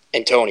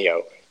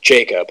 Antonio,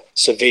 Jacob,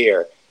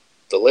 Severe,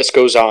 the list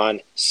goes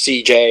on,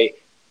 CJ,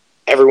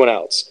 everyone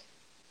else.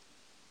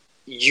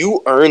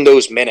 You earn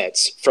those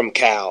minutes from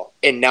Cal,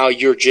 and now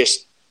you're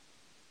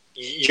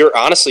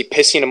honestly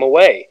pissing him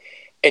away.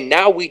 And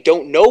now we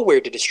don't know where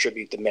to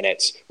distribute the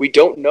minutes. We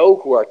don't know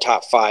who our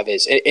top 5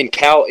 is. And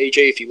Cal,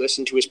 AJ, if you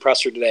listen to his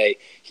presser today,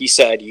 he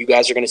said, you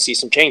guys are going to see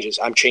some changes.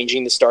 I'm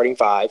changing the starting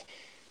 5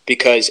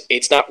 because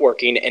it's not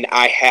working, and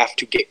I have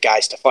to get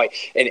guys to fight.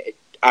 And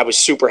I was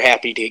super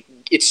happy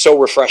it's so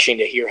refreshing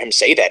to hear him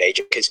say that,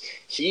 AJ, because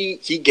he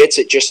gets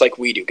it just like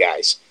we do,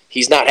 guys.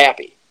 He's not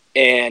happy.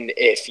 And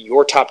if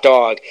your top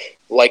dog,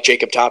 like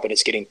Jacob Toppin,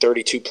 is getting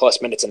 32-plus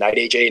minutes a night,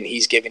 AJ, and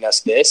he's giving us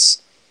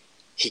this,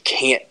 he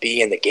can't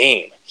be in the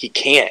game. He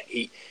can't.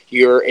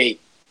 You're a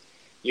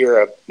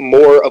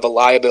more of a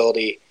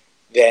liability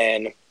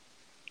than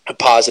a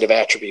positive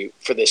attribute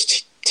for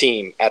this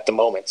team at the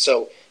moment.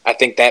 So I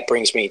think that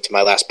brings me to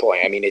my last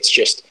point. I mean, it's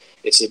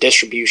the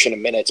distribution of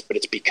minutes, but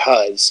it's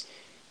because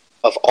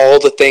of all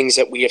the things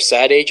that we have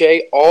said,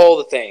 AJ, all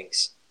the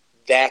things.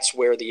 That's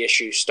where the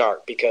issues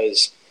start,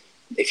 because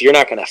if you're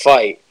not going to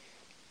fight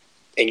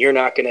and you're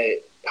not going to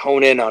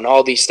hone in on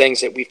all these things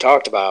that we've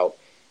talked about,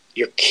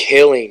 you're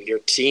killing your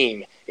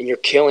team and you're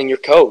killing your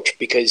coach,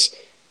 because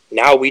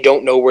now we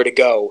don't know where to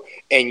go,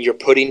 and you're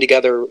putting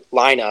together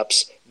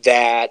lineups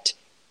that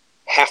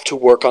have to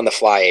work on the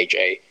fly,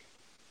 AJ.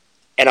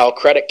 And I'll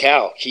credit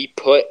Cal. He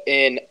put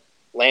in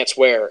Lance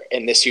Ware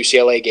in this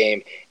UCLA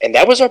game, and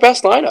that was our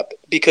best lineup,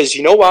 because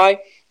you know why?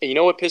 And you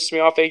know what pisses me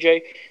off,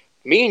 AJ?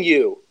 Me and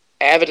you,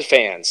 avid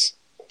fans,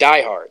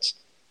 diehards,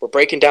 were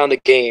breaking down the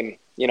game,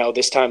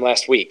 this time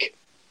last week,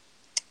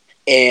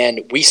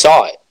 and we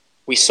saw it.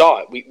 We saw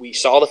it. We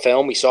saw the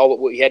film. We saw what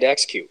we had to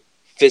execute.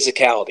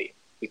 Physicality.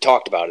 We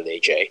talked about it,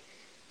 AJ.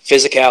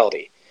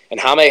 Physicality. And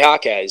Jaime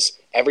Jaquez,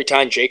 every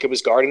time Jacob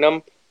was guarding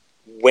him,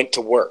 went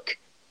to work.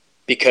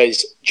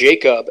 Because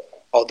Jacob,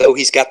 although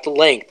he's got the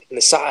length and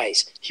the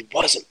size, he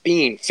wasn't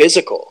being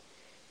physical.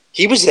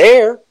 He was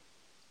there,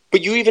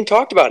 but you even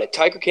talked about it.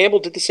 Tiger Campbell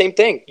did the same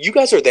thing. You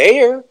guys are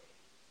there,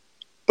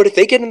 but if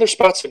they get in their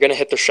spots, they're going to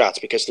hit their shots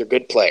because they're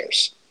good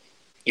players.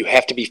 You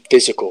have to be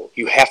physical.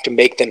 You have to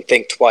make them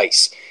think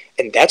twice.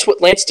 And that's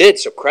what Lance did,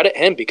 so credit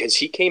him, because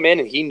he came in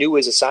and he knew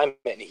his assignment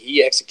and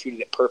he executed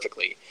it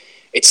perfectly.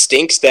 It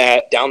stinks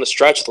that down the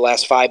stretch, the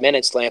last 5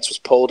 minutes, Lance was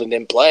pulled and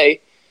didn't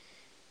play.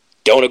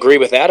 Don't agree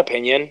with that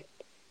opinion,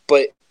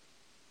 but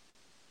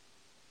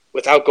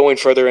without going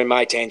further in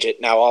my tangent,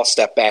 now I'll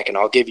step back and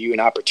I'll give you an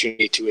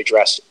opportunity to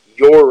address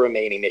your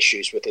remaining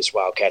issues with this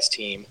Wildcats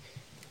team.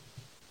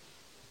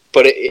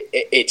 But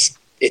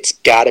it's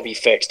got to be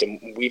fixed,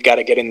 and we've got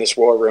to get in this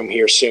war room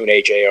here soon,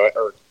 AJ,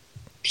 or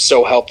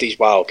so help these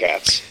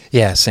Wildcats.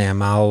 Yeah,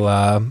 Sam,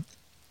 I'll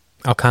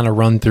kind of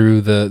run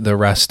through the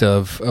rest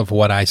of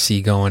what I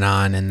see going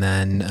on, and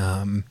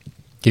then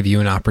give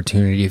you an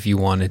opportunity if you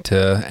wanted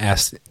to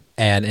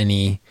add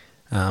any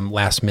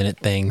last minute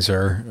things,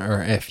 or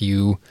if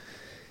you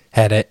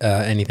had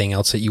anything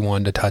else that you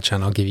wanted to touch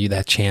on, I'll give you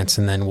that chance,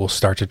 and then we'll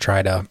start to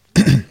try to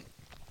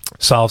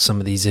solve some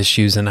of these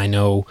issues. And I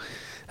know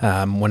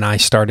when I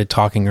started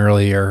talking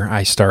earlier,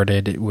 I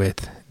started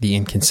with the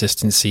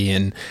inconsistency,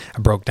 and I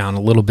broke down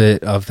a little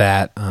bit of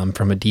that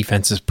from a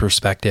defensive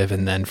perspective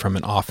and then from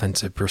an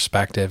offensive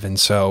perspective. And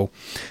so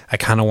I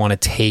kind of want to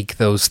take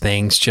those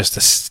things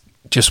just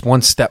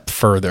one step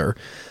further.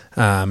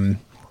 And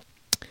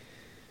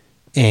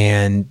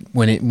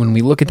when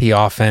we look at the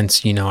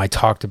offense, I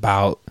talked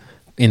about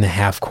in the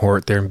half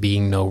court there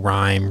being no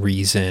rhyme,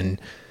 reason,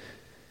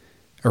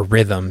 or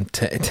rhythm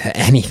to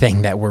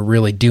anything that we're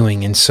really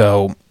doing. And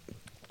so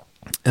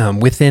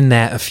within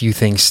that, a few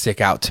things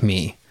stick out to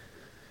me.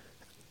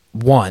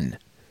 One,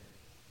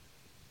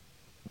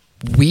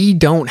 we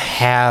don't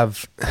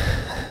have,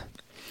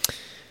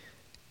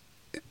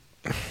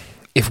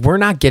 if we're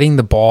not getting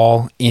the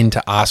ball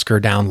into Oscar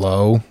down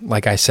low,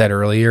 like I said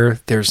earlier,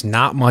 there's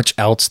not much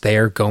else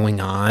there going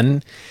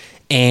on.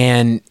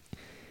 And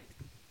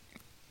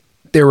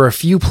there were a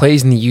few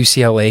plays in the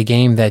UCLA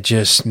game that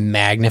just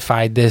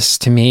magnified this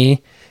to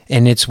me.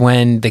 And it's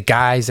when the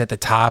guys at the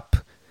top,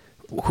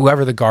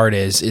 whoever the guard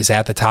is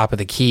at the top of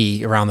the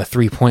key around the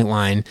 3-point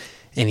line,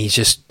 and he's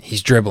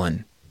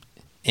dribbling,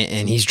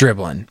 and he's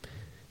dribbling,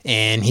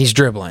 and he's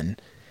dribbling,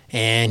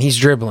 and he's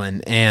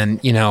dribbling. And,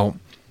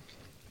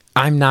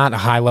 I'm not a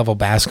high-level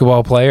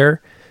basketball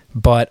player,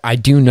 but I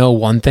do know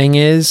one thing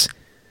is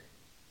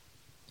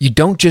you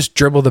don't just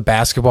dribble the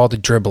basketball to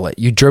dribble it.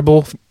 You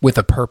dribble with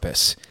a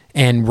purpose.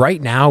 And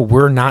right now,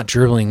 we're not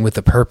dribbling with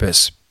a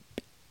purpose.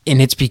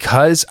 And it's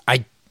because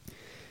I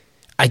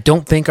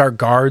don't think our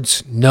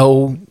guards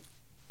know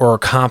or are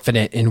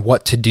confident in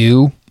what to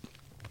do.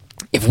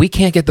 If we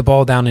can't get the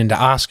ball down into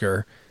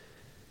Oscar,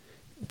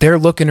 they're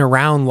looking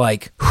around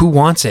like, who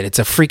wants it? It's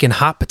a freaking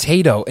hot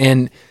potato.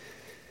 And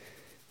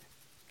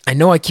I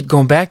know I keep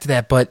going back to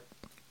that, but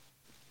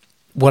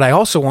what I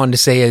also wanted to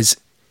say is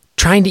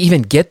trying to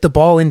even get the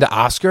ball into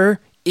Oscar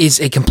is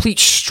a complete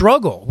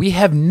struggle. We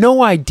have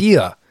no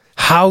idea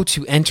how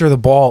to enter the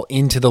ball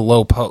into the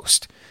low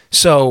post.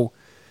 So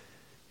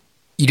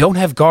you don't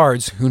have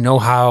guards who know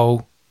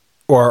how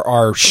or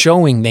are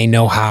showing they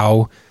know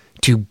how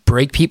to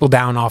break people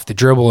down off the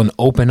dribble and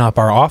open up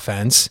our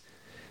offense.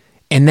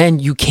 And then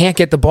you can't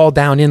get the ball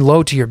down in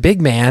low to your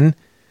big man.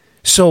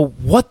 So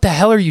what the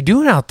hell are you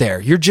doing out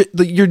there? You're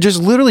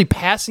just literally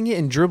passing it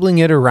and dribbling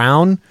it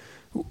around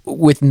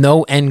with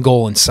no end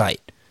goal in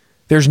sight.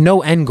 There's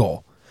no end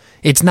goal.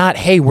 It's not,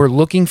 hey, we're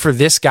looking for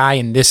this guy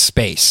in this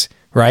space,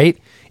 right?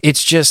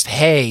 It's just,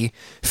 hey,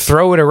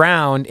 throw it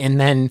around, and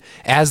then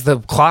as the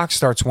clock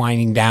starts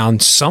winding down,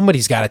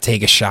 somebody's got to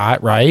take a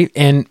shot, right?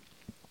 And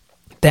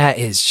that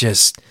is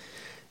just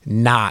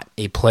not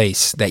a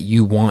place that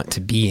you want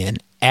to be in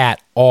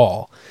at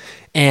all.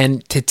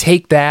 And to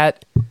take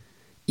that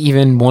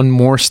even one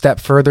more step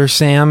further,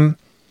 Sam,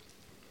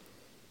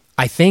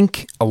 I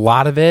think a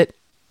lot of it,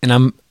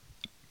 and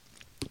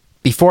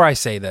before I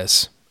say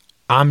this,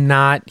 I'm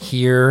not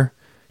here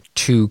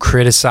to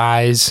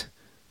criticize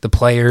the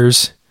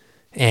players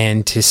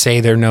and to say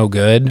they're no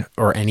good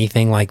or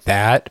anything like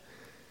that.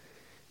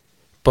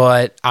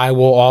 But I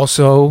will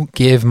also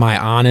give my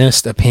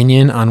honest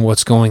opinion on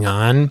what's going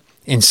on.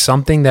 And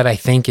something that I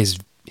think is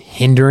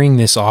hindering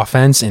this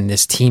offense and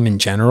this team in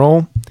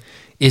general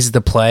is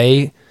the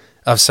play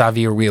of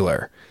Xavier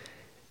Wheeler.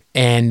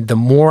 And the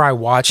more I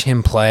watch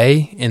him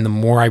play and the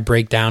more I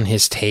break down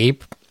his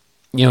tape,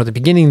 at the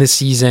beginning of the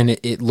season,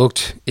 it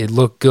looked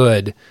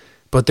good.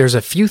 But there's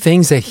a few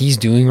things that he's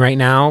doing right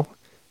now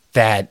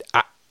that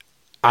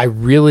I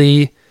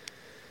really...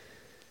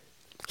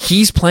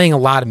 He's playing a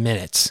lot of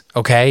minutes,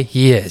 okay?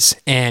 He is.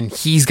 And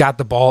he's got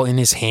the ball in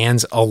his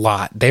hands a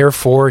lot.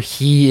 Therefore,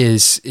 he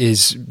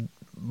is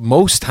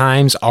most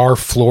times our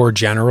floor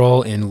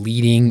general in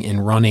leading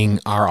and running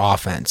our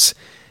offense.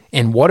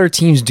 And what are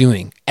teams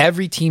doing?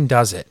 Every team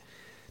does it.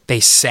 They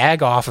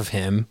sag off of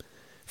him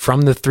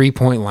from the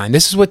three-point line.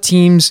 This is what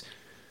teams...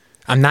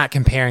 I'm not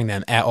comparing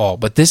them at all,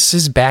 but this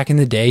is back in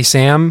the day,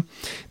 Sam.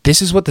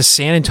 This is what the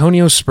San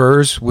Antonio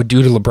Spurs would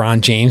do to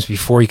LeBron James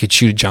before he could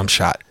shoot a jump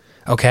shot.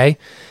 Okay?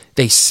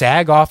 They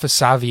sag off of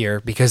Xavier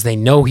because they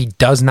know he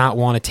does not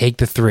want to take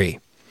the three.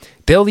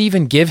 They'll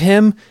even give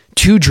him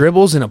 2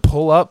 dribbles and a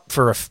pull-up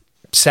for a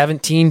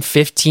 17,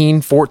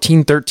 15,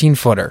 14,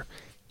 13-footer.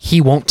 He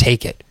won't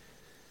take it.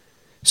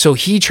 So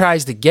he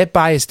tries to get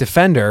by his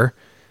defender,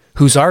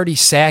 who's already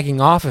sagging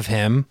off of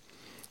him,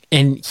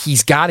 and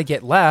he's got to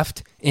get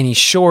left, and he's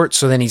short,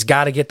 so then he's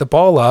got to get the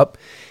ball up.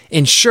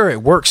 And sure,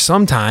 it works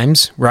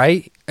sometimes,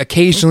 right?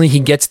 Occasionally he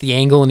gets the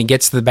angle and he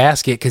gets to the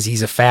basket because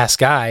he's a fast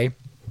guy.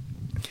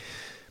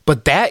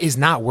 But that is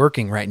not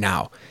working right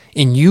now.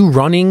 And you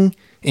running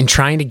and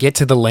trying to get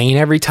to the lane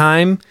every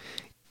time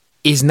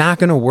is not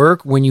going to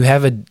work when you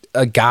have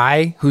a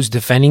guy who's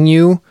defending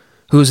you,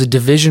 who's a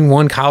Division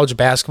I college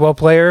basketball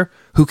player,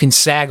 who can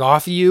sag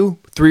off of you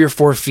 3 or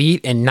 4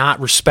 feet and not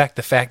respect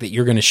the fact that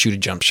you're going to shoot a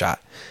jump shot.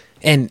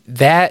 And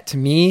that, to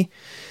me,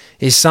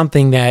 is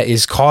something that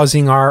is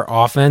causing our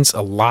offense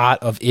a lot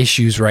of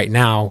issues right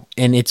now.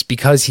 And it's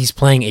because he's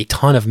playing a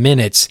ton of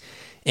minutes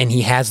and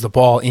he has the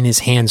ball in his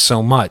hands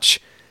so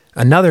much.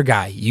 Another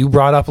guy you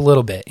brought up a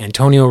little bit,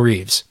 Antonio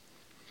Reeves.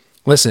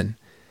 Listen,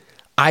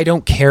 I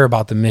don't care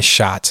about the missed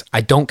shots. I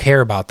don't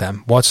care about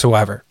them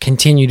whatsoever.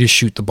 Continue to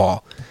shoot the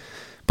ball.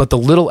 But the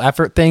little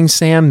effort thing,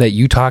 Sam, that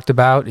you talked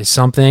about is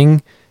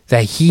something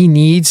that he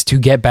needs to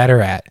get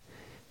better at.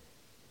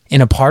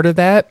 And a part of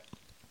that,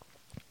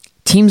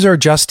 teams are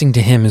adjusting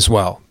to him as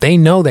well. They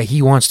know that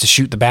he wants to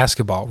shoot the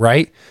basketball,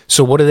 right?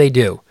 So what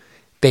do?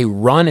 They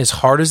run as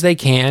hard as they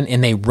can,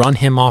 and they run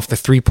him off the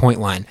three-point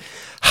line.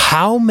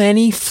 How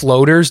many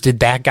floaters did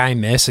that guy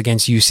miss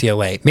against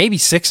UCLA? Maybe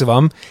 6 of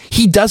them.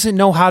 He doesn't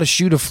know how to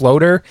shoot a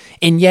floater,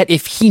 and yet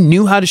if he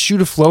knew how to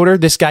shoot a floater,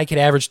 this guy could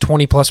average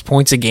 20-plus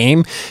points a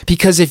game,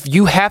 because if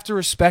you have to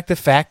respect the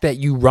fact that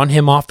you run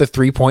him off the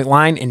three-point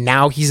line, and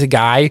now he's a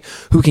guy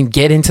who can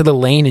get into the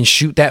lane and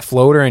shoot that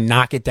floater and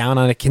knock it down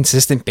on a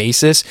consistent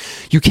basis,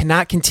 you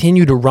cannot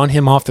continue to run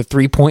him off the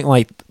three-point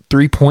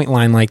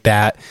line like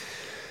that.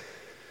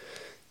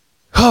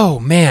 Oh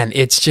man,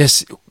 it's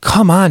just,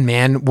 come on,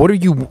 man. What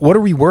are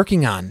we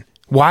working on?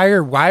 Why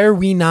are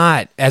we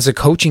not, as a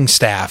coaching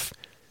staff,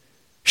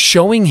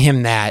 showing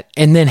him that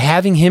and then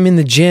having him in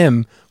the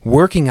gym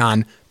working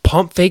on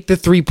pump fake the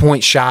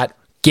 3-point shot,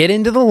 get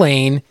into the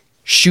lane,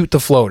 shoot the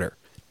floater.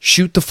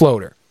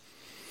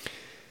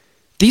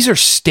 These are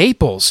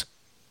staples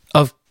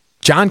of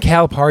John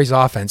Calipari's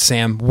offense,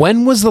 Sam.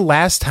 When was the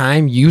last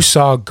time you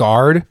saw a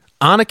guard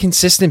on a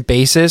consistent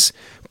basis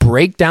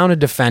break down a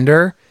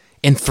defender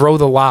and throw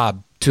the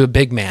lob to a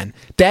big man?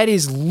 That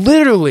is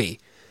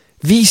literally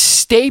the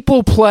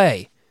staple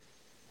play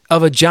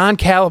of a John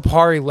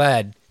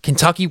Calipari-led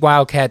Kentucky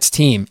Wildcats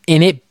team,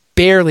 and it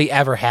barely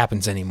ever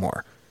happens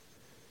anymore.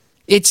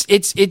 It's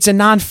a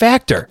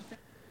non-factor.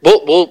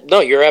 Well, no,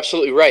 you're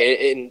absolutely right.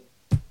 And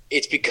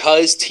it's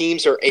because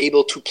teams are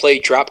able to play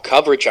drop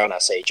coverage on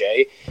us,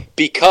 AJ,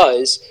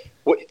 because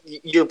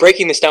You're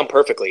breaking this down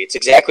perfectly. It's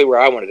exactly where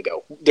I wanted to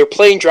go. They're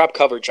playing drop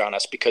coverage on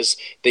us because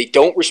they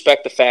don't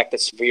respect the fact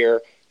that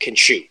Severe can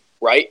shoot,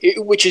 right?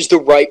 Which is the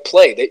right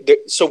play.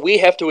 So we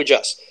have to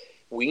adjust.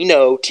 We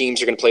know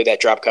teams are going to play that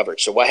drop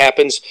coverage. So what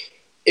happens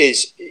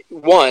is,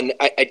 one,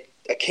 I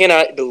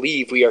cannot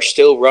believe we are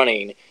still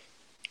running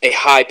a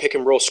high pick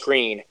and roll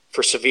screen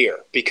for Severe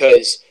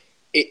because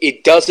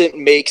it doesn't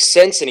make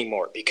sense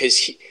anymore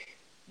because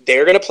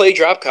they're going to play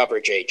drop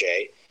coverage,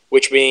 AJ,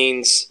 which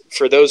means,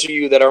 for those of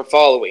you that aren't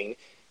following,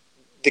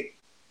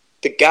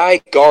 the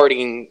guy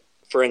guarding,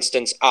 for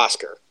instance,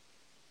 Oscar,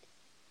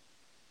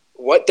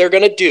 what they're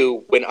going to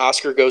do when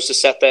Oscar goes to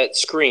set that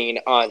screen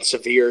on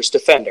Severe's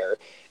defender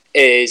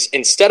is,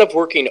 instead of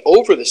working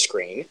over the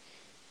screen,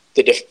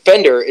 the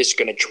defender is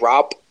going to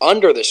drop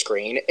under the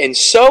screen, and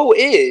so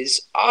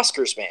is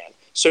Oscar's man.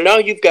 So now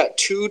you've got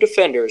two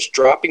defenders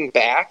dropping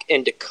back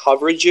into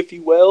coverage, if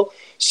you will,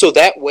 so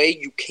that way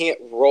you can't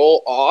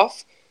roll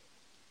off.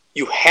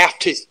 You have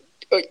to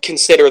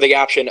consider the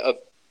option of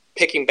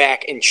picking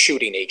back and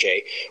shooting,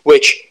 AJ,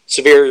 which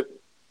Severe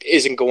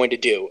isn't going to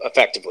do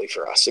effectively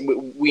for us.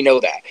 We know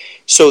that.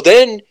 So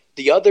then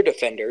the other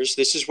defenders,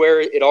 this is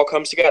where it all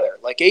comes together.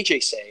 Like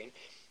AJ's saying,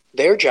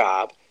 their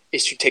job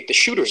is to take the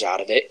shooters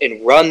out of it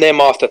and run them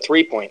off the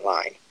three-point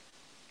line.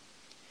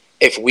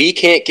 If we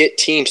can't get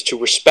teams to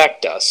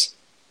respect us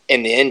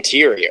in the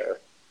interior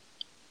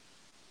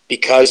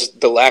because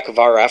the lack of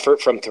our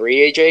effort from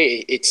three,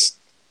 AJ, it's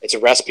a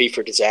recipe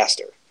for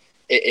disaster.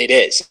 It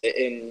is.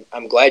 And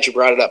I'm glad you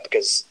brought it up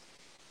because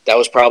that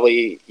was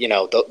probably,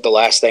 the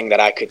last thing that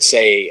I could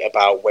say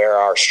about where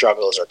our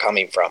struggles are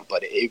coming from.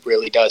 But it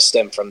really does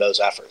stem from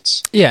those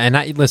efforts. Yeah, and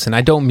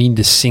I don't mean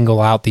to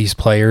single out these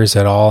players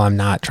at all. I'm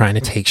not trying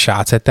to take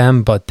shots at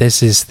them, but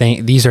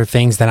these are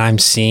things that I'm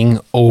seeing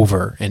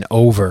over and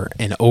over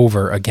and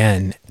over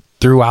again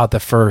throughout the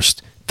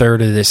first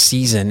third of this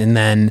season. And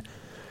then,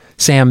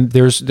 Sam,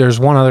 there's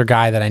one other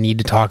guy that I need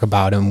to talk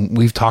about, and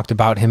we've talked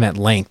about him at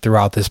length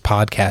throughout this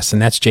podcast,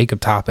 and that's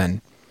Jacob Toppin.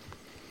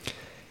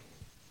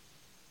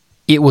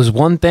 It was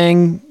one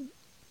thing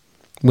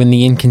when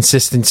the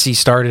inconsistency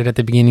started at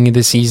the beginning of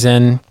the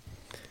season.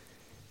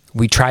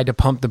 We tried to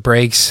pump the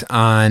brakes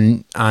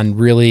on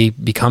really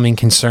becoming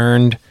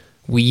concerned.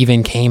 We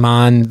even came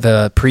on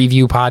the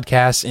preview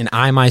podcast, and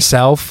I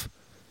myself,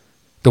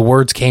 the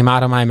words came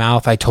out of my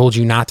mouth. I told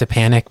you not to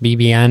panic,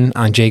 BBN,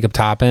 on Jacob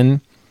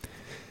Toppin.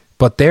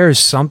 But there is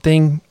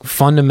something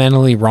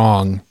fundamentally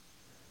wrong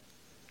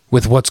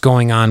with what's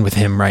going on with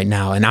him right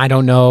now. And I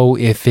don't know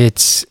if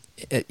it's,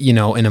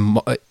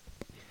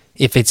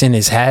 if it's in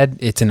his head,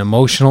 it's an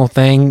emotional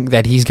thing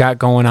that he's got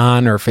going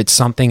on, or if it's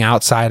something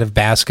outside of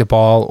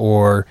basketball,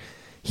 or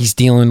he's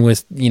dealing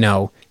with,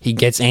 he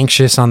gets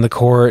anxious on the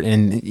court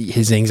and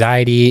his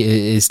anxiety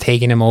is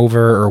taking him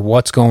over, or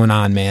what's going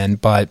on, man.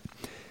 But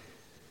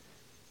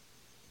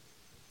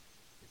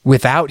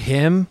without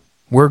him,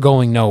 we're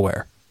going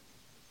nowhere.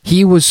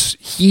 He was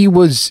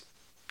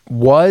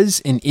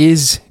and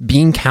is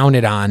being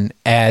counted on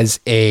as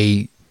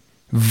a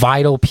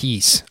vital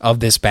piece of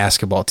this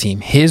basketball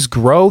team. His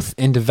growth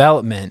and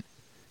development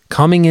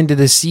coming into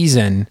this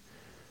season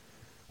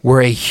were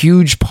a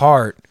huge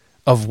part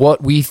of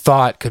what we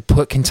thought could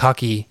put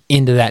Kentucky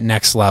into that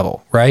next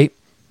level, right?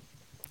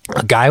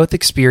 A guy with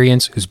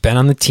experience who's been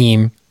on the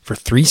team for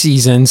 3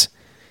 seasons,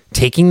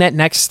 taking that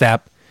next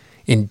step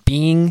and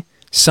being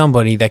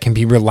somebody that can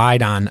be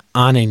relied on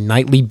a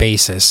nightly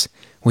basis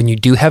when you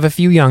do have a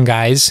few young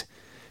guys,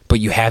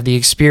 but you have the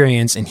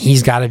experience, and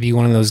he's got to be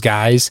one of those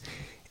guys,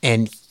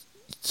 and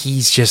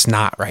he's just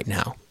not right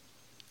now.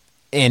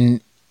 And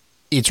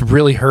it's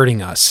really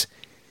hurting us.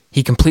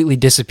 He completely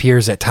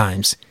disappears at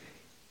times.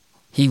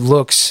 He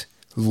looks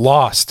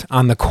lost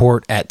on the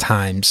court at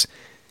times.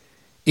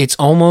 It's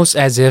almost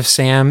as if,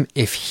 Sam,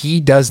 if he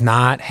does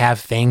not have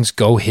things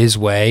go his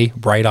way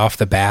right off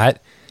the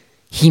bat,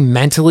 he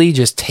mentally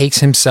just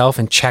takes himself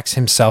and checks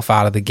himself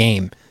out of the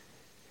game.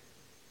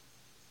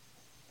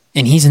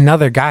 And he's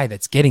another guy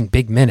that's getting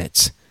big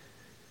minutes.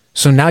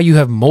 So now you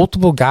have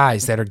multiple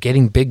guys that are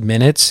getting big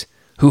minutes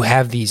who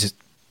have these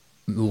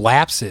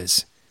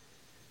lapses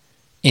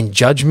in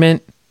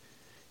judgment,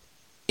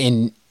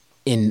 in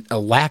a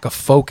lack of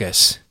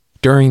focus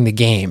during the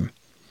game.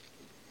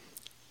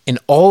 And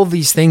all of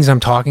these things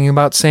I'm talking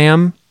about,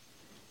 Sam,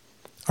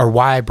 are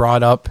why I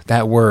brought up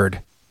that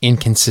word,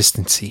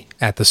 inconsistency,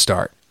 at the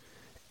start.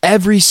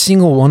 Every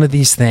single one of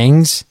these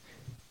things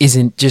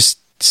isn't just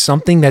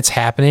something that's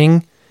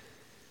happening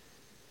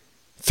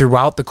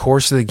throughout the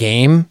course of the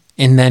game,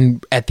 and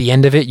then at the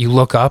end of it, you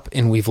look up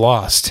and we've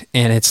lost.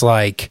 And it's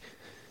like,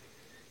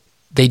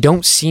 they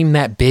don't seem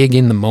that big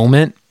in the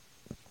moment,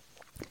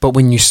 but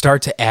when you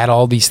start to add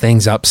all these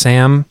things up,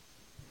 Sam,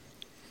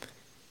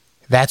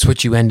 that's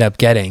what you end up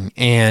getting.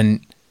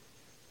 And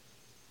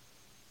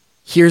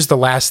here's the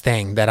last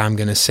thing that I'm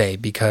going to say,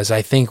 because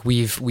I think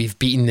we've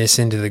beaten this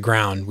into the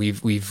ground.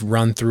 We've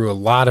run through a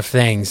lot of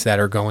things that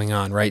are going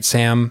on, right,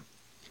 Sam?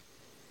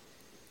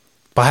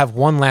 But I have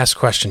one last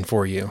question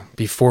for you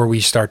before we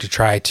start to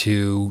try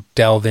to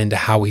delve into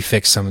how we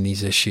fix some of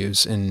these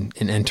issues and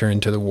enter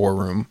into the war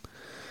room.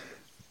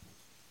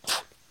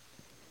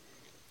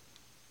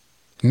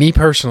 Me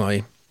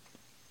personally,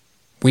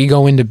 we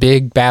go into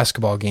big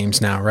basketball games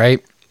now,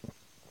 right?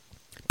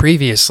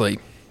 Previously,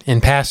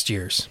 in past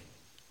years,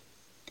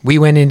 we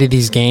went into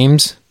these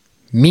games,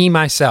 me,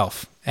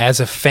 myself, as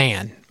a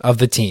fan of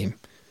the team,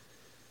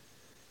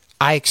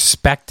 I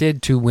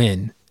expected to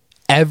win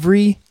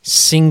every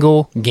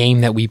single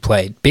game that we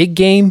played. Big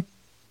game,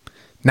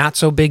 not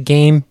so big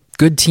game,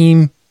 good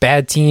team,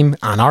 bad team,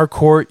 on our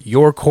court,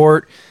 your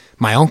court,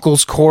 my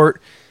uncle's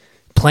court,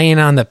 playing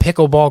on the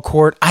pickleball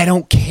court. I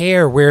don't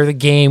care where the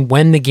game,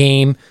 when the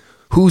game,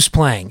 who's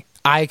playing.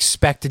 I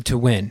expected to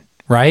win,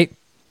 right?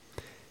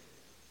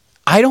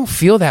 I don't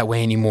feel that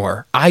way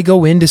anymore. I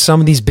go into some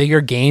of these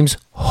bigger games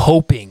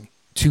hoping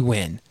to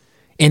win.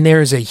 And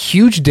there is a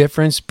huge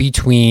difference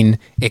between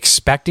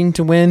expecting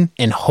to win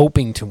and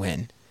hoping to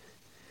win.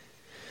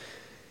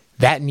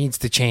 That needs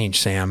to change,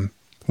 Sam.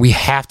 We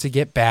have to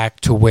get back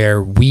to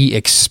where we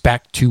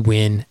expect to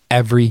win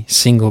every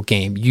single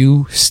game.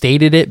 You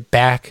stated it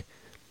back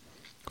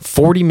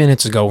 40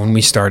 minutes ago when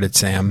we started,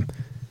 Sam.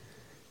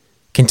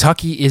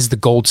 Kentucky is the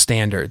gold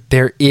standard.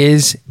 There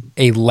is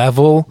a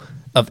level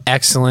of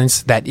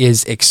excellence that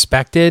is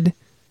expected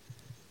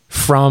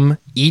from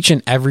each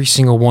and every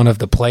single one of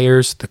the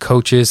players, the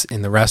coaches,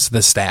 and the rest of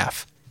the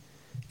staff.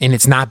 And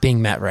it's not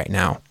being met right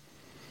now.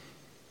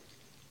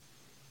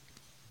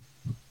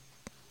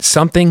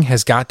 Something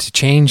has got to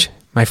change,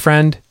 my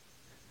friend.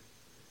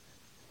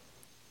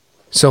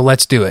 So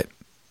let's do it.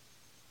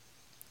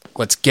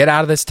 Let's get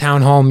out of this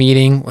town hall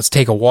meeting. Let's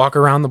take a walk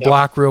around the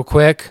block real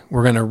quick.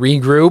 We're going to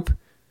regroup.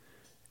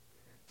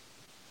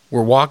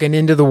 We're walking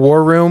into the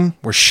war room.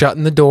 We're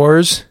shutting the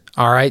doors.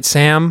 All right,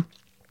 Sam,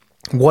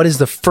 what is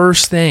the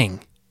first thing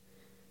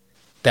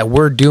that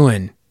we're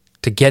doing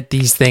to get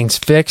these things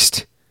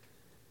fixed?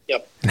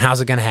 Yep. And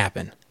how's it going to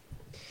happen?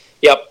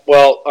 Yep.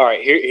 Well, all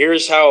right.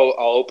 Here's how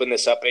I'll open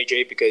this up,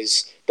 AJ,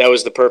 because that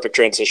was the perfect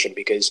transition.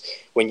 Because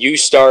when you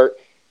start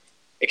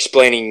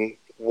explaining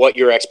what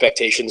your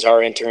expectations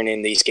are entering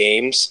in these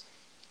games,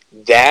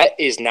 that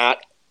is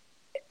not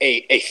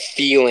a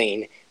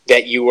feeling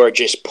that you are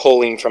just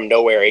pulling from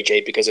nowhere,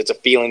 AJ, because it's a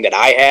feeling that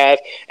I have,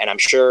 and I'm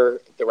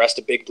sure the rest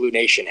of Big Blue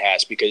Nation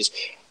has, because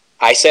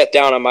I sat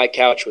down on my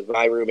couch with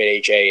my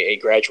roommate, AJ, a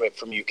graduate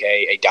from UK,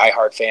 a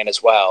diehard fan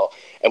as well,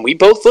 and we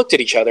both looked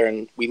at each other,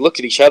 and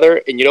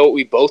you know what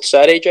we both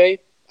said, AJ?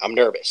 I'm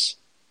nervous.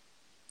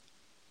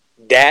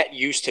 That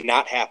used to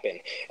not happen,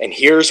 and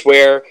here's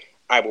where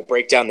I will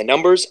break down the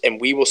numbers,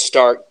 and we will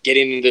start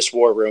getting into this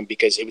war room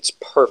because it was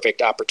a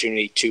perfect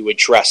opportunity to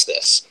address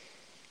this.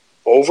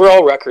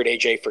 Overall record,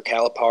 AJ, for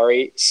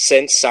Calipari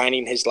since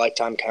signing his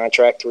lifetime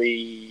contract 4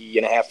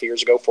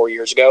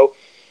 years ago,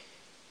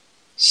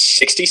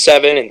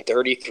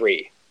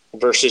 67-33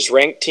 versus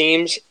ranked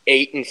teams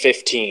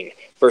 8-15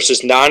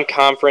 versus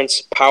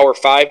non-conference Power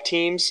 5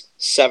 teams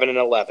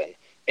 7-11.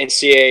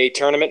 NCAA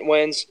tournament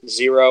wins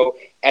 0,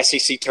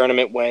 SEC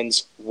tournament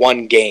wins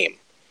 1 game.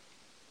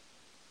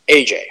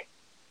 AJ,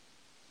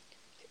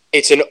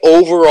 it's an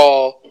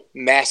overall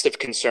massive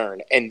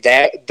concern, and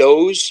that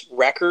those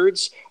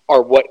records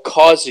are what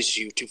causes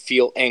you to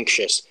feel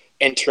anxious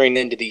entering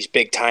into these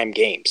big time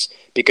games.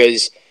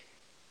 Because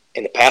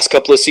in the past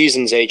couple of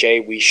seasons,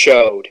 AJ, we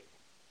showed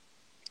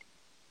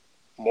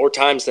more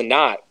times than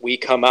not, we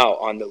come out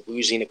on the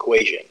losing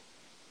equation.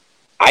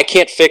 I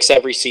can't fix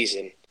every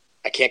season.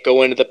 I can't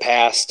go into the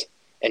past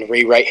and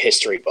rewrite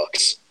history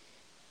books.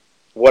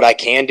 What I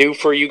can do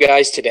for you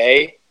guys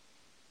today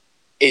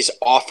is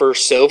offer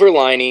silver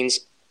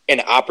linings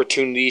and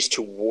opportunities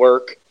to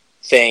work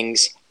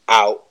things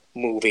out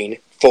moving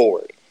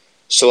forward.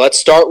 So let's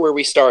start where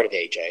we started,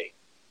 AJ.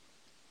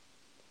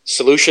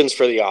 Solutions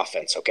for the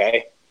offense,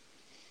 okay?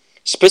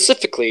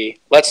 Specifically,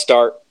 let's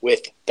start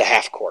with the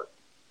half court.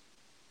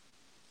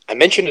 I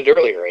mentioned it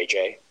earlier,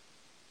 AJ,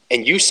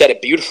 and you said it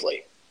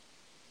beautifully.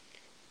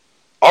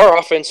 Our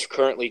offense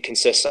currently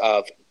consists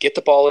of get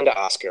the ball into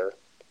Oscar,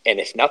 and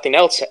if nothing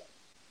else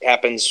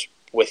happens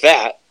with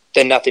that,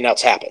 then nothing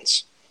else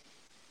happens.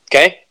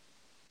 Okay?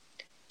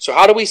 So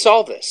how do we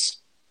solve this?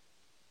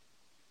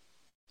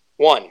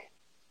 1,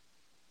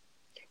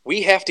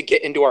 we have to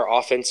get into our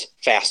offense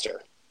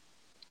faster.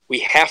 We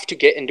have to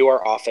get into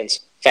our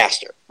offense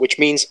faster, which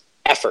means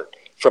effort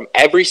from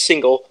every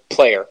single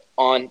player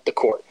on the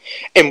court.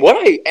 And what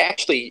I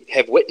actually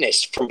have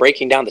witnessed from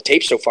breaking down the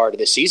tape so far to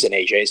this season,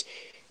 AJ, is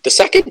the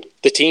second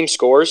the team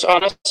scores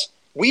on us,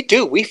 we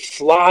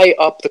fly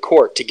up the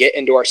court to get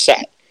into our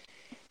set.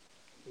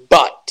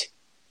 But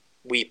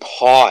we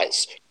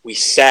pause, we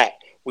set,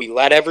 we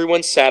let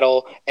everyone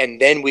settle, and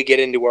then we get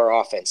into our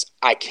offense.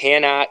 I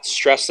cannot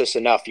stress this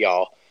enough,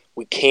 y'all.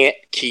 We can't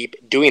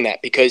keep doing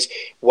that because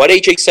what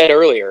AJ said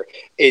earlier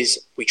is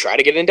we try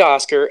to get into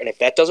Oscar, and if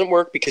that doesn't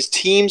work, because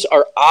teams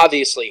are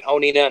obviously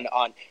honing in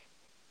on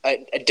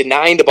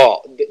denying the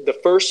ball. The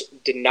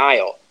first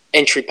denial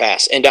entry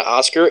pass into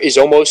Oscar is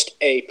almost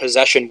a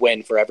possession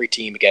win for every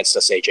team against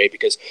us, AJ,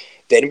 because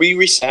then we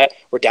reset,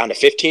 we're down to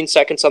 15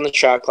 seconds on the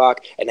shot clock,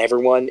 and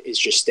everyone is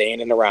just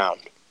standing around.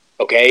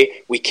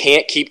 Okay? We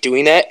can't keep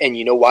doing that, and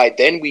you know why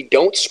then we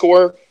don't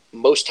score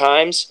most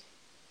times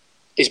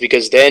is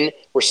because then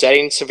we're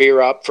setting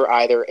Severe up for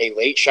either a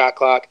late shot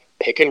clock,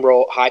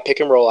 high pick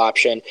and roll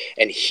option,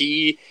 and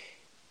he,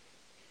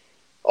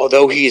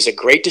 although he is a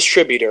great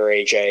distributor,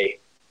 AJ,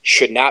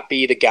 should not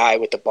be the guy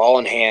with the ball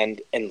in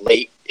hand and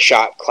late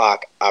shot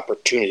clock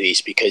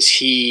opportunities because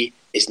he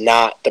is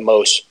not the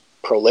most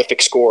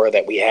prolific scorer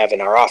that we have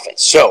in our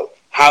offense. So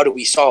how do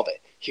we solve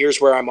it?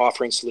 Here's where I'm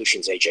offering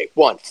solutions, AJ.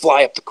 1,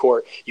 fly up the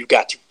court. You've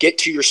got to get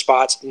to your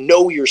spots,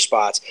 know your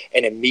spots,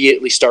 and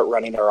immediately start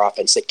running our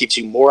offense. That gives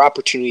you more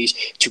opportunities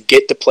to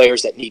get the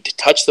players that need to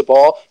touch the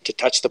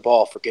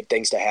ball for good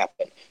things to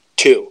happen.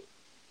 2,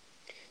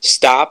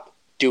 stop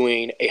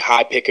doing a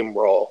high pick and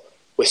roll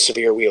with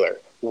Severe Wheeler.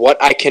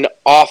 What I can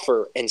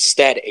offer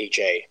instead,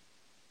 AJ,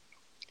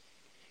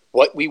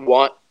 what we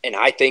want and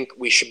I think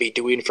we should be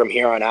doing from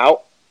here on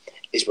out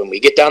is when we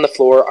get down the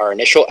floor, our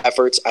initial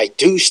efforts, I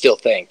do still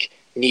think,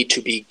 need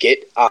to be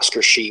get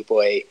Oscar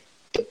Tshiebwe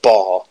the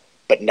ball,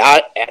 but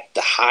not at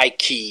the high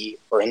key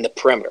or in the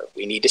perimeter.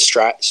 We need to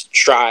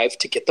strive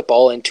to get the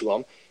ball into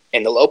him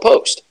in the low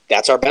post.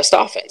 That's our best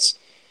offense.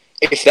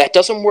 If that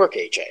doesn't work,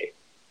 AJ,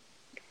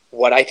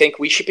 what I think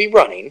we should be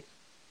running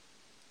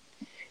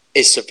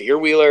is Severe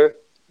Wheeler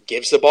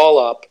gives the ball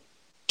up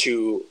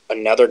to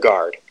another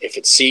guard. If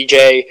it's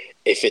CJ,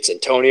 if it's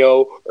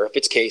Antonio, or if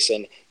it's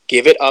Kaysen,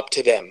 give it up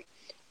to them.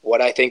 What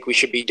I think we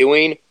should be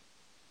doing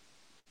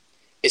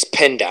is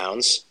pin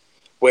downs,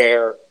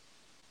 where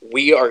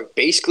we are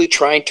basically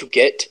trying to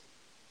get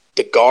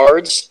the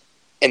guards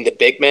and the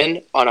big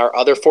men on our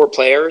other 4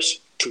 players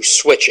to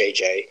switch,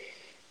 AJ.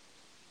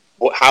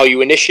 How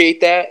you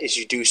initiate that is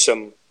you do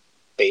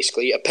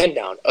basically a pin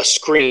down, a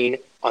screen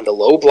on the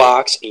low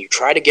blocks, and you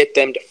try to get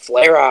them to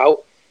flare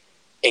out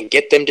and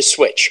get them to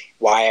switch.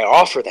 Why I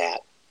offer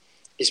that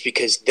is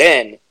because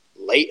then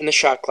late in the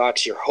shot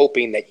clocks, you're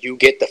hoping that you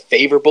get the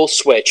favorable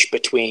switch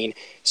between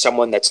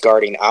someone that's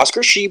guarding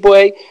Oscar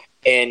Tshiebwe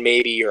and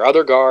maybe your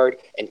other guard,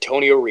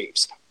 Antonio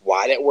Reeves.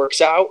 Why that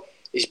works out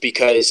is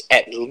because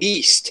at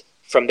least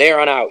from there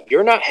on out,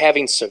 you're not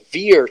having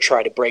Severe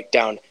try to break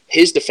down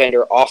his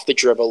defender off the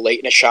dribble late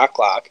in a shot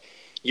clock.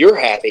 You're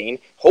having,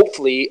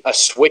 hopefully, a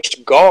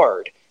switched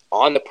guard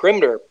on the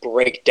perimeter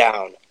break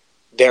down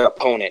their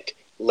opponent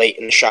late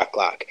in the shot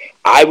clock.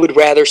 I would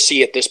rather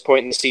see at this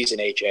point in the season,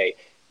 AJ,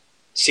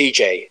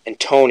 CJ,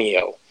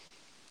 Antonio,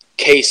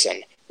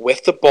 Kaysen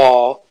with the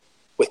ball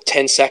with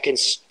 10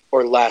 seconds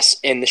or less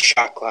in the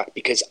shot clock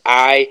because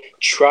I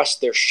trust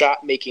their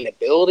shot-making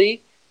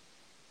ability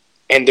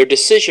and their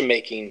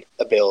decision-making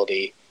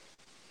ability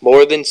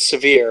more than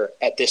Severe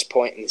at this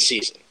point in the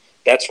season.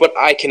 That's what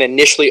I can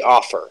initially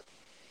offer.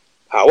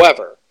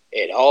 However,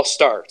 it all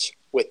starts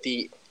with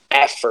the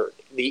effort,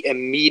 the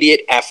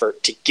immediate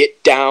effort to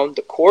get down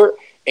the court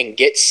and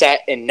get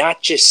set and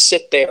not just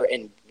sit there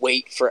and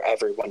wait for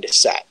everyone to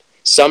set.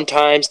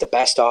 Sometimes the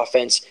best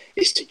offense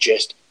is to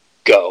just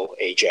go,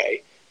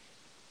 AJ.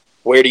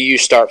 Where do you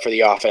start for the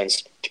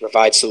offense to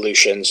provide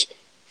solutions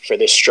for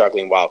this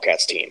struggling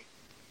Wildcats team?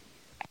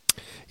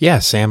 Yeah,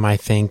 Sam, I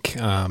think,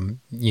 a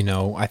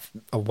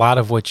lot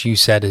of what you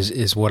said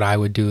is what I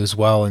would do as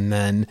well. And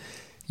then,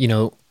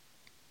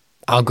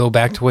 I'll go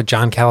back to what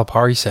John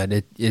Calipari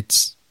said.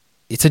 It's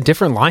a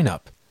different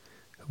lineup.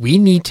 We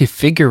need to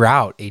figure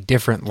out a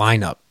different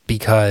lineup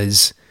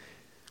because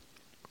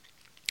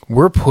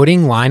we're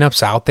putting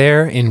lineups out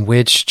there in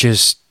which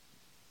just,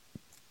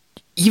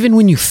 even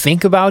when you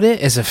think about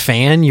it as a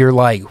fan, you're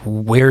like,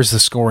 where's the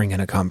scoring going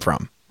to come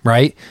from,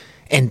 right?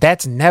 And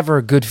that's never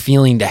a good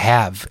feeling to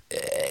have.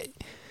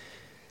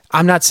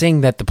 I'm not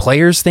saying that the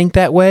players think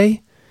that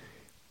way,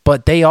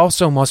 but they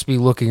also must be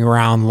looking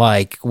around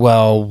like,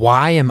 well,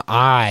 why am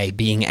I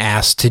being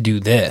asked to do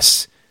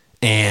this?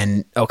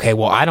 And, okay,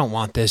 well, I don't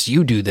want this,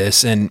 you do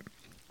this. And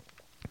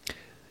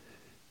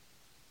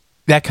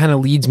that kind of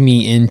leads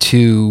me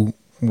into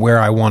where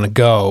I want to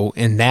go,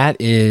 and that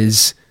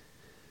is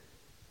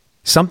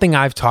something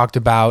I've talked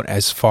about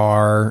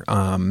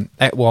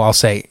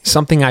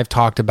something I've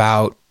talked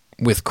about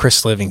with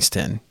Chris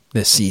Livingston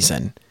this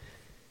season,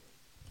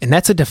 and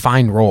that's a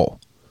defined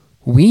role.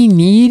 We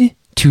need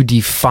to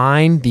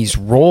define these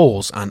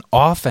roles on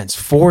offense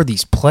for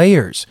these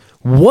players.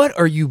 What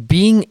are you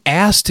being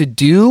asked to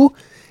do?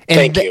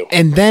 Thank you.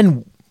 And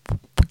then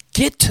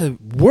get to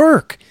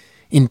work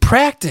in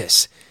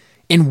practice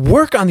and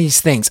work on these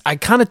things. I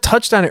kind of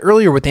touched on it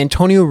earlier with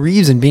Antonio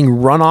Reeves and being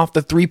run off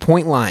the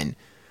 3-point line.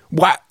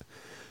 Why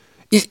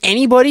is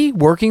anybody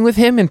working with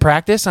him in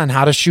practice on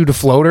how to shoot a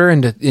floater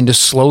and to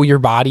slow your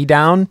body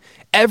down?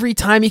 Every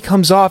time he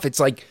comes off,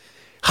 it's like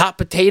hot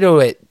potato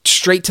it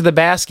straight to the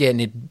basket and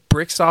it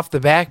bricks off the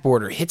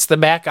backboard or hits the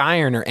back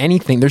iron or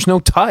anything. There's no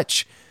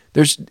touch.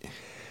 That's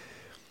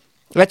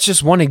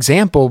just one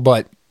example,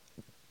 but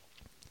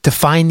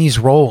define these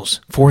roles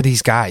for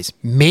these guys.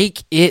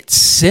 Make it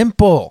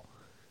simple.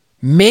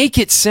 Make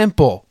it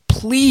simple.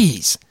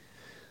 please.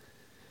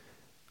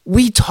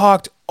 We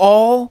talked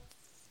all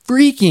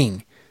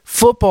freaking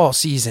football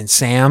season,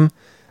 Sam,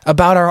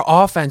 about our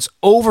offense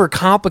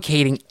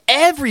overcomplicating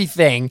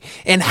everything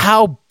and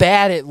how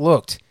bad it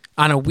looked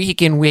on a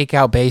week in, week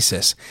out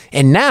basis.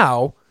 And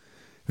now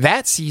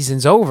that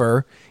season's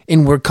over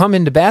and we're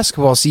coming to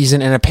basketball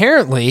season, and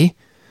apparently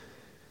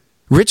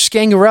Rich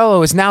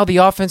Scangarello is now the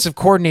offensive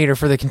coordinator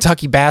for the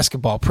Kentucky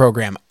basketball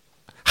program.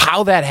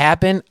 How that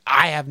happened,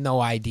 I have no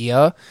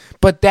idea.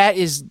 But that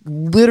is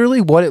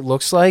literally what it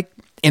looks like,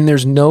 and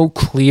there's no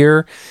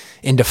clear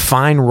and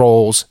defined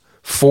roles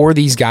for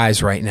these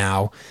guys right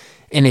now.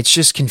 And it's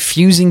just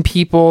confusing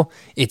people.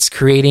 It's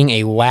creating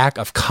a lack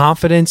of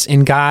confidence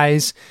in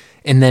guys.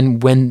 And then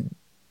when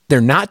they're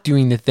not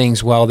doing the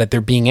things well that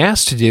they're being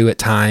asked to do at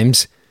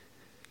times,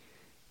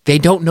 they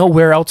don't know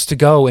where else to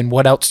go and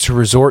what else to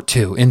resort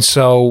to. And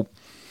so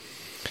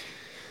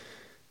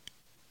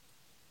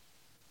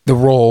the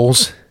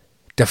roles,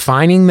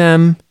 defining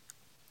them,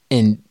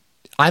 and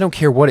I don't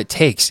care what it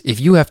takes. If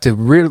you have to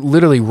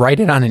literally write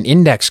it on an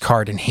index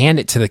card and hand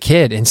it to the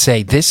kid and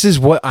say, this is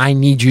what I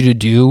need you to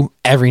do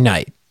every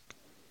night.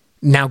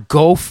 Now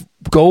go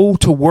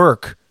to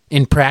work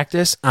in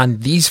practice on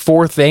these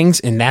 4 things,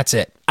 and that's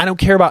it. I don't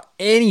care about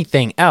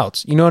anything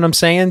else. You know what I'm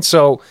saying?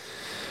 So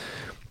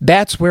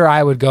that's where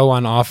I would go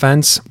on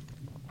offense.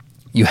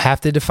 You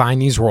have to define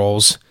these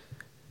roles.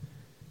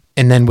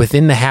 And then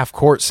within the half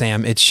court,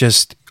 Sam, it's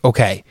just,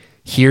 okay,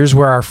 here's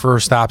where our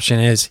first option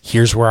is.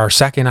 Here's where our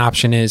second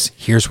option is.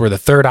 Here's where the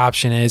third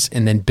option is,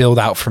 and then build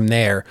out from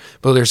there.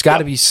 But there's got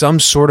to be some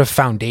sort of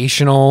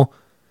foundational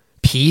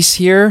piece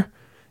here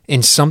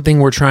in something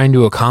we're trying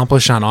to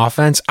accomplish on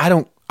offense. I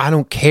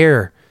don't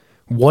care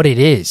what it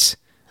is.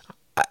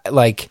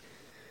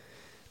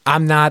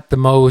 I'm not the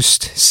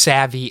most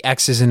savvy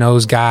X's and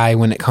O's guy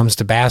when it comes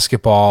to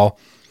basketball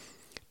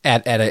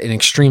at an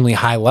extremely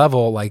high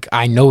level. Like,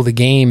 I know the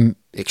game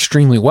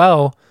extremely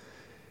well,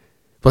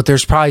 but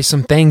there's probably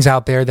some things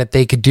out there that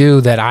they could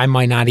do that I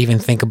might not even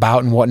think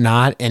about and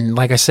whatnot. And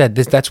like I said,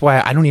 that's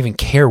why I don't even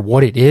care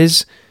what it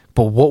is,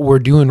 but what we're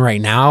doing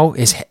right now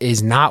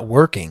is not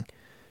working.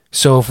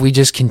 So if we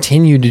just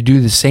continue to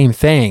do the same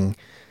thing,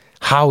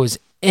 how is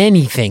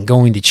anything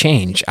going to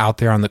change out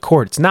there on the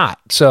court? It's not.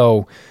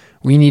 So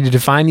we need to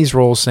define these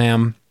roles,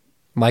 Sam.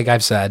 Like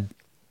I've said,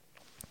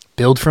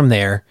 build from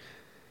there,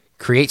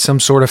 create some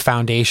sort of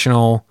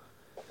foundational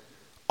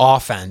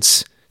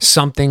offense,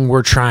 something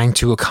we're trying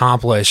to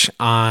accomplish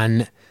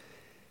on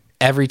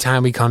every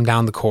time we come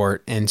down the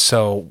court. And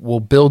so we'll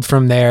build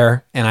from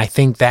there. And I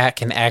think that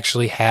can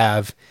actually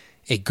have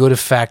a good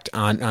effect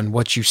on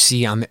what you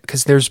see on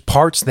because there's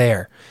parts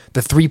there.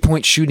 The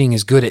 3-point shooting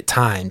is good at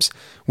times.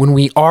 When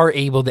we are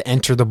able to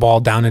enter the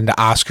ball down into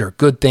Oscar,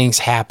 good things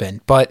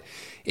happen. But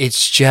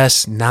it's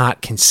just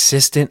not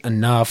consistent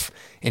enough,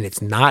 and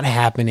it's not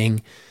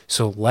happening.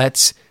 So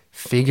let's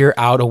figure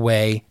out a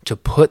way to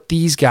put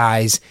these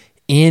guys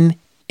in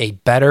a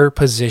better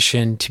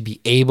position to be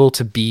able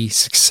to be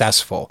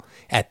successful.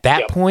 At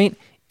that point,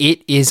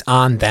 it is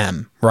on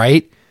them,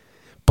 right?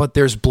 But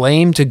there's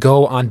blame to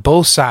go on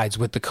both sides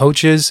with the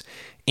coaches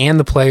and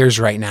the players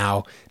right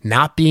now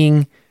not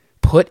being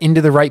put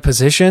into the right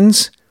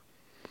positions,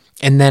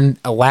 and then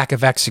a lack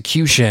of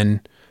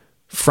execution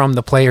from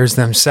the players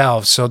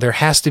themselves. So there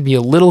has to be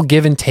a little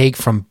give and take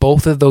from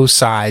both of those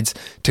sides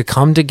to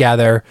come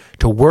together,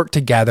 to work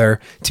together,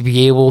 to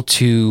be able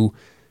to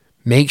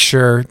make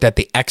sure that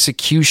the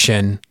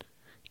execution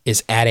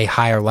is at a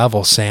higher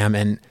level, Sam.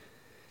 And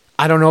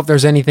I don't know if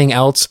there's anything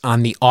else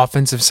on the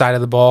offensive side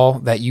of the ball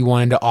that you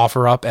wanted to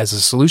offer up as a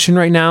solution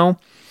right now,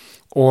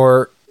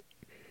 or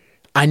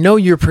I know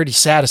you're pretty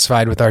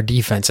satisfied with our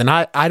defense, and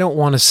I don't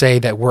want to say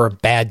that we're a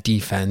bad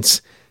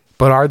defense,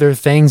 but are there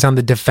things on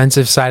the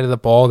defensive side of the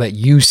ball that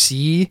you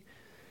see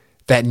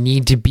that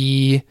need to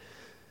be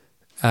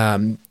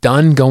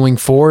done going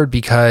forward?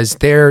 Because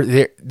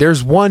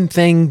there's one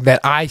thing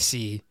that I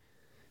see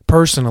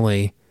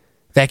personally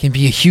that can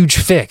be a huge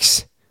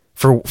fix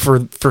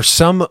for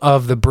some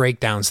of the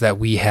breakdowns that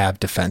we have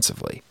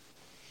defensively.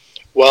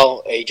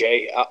 Well,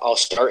 AJ, I'll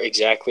start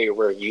exactly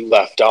where you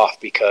left off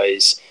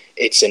because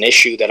it's an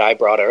issue that I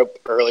brought up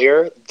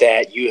earlier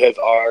that you have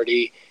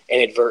already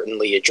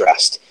inadvertently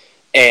addressed.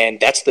 And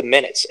that's the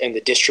minutes and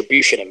the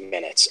distribution of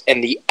minutes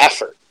and the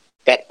effort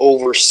that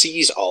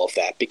oversees all of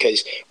that,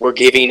 because we're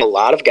giving a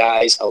lot of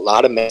guys a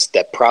lot of minutes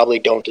that probably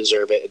don't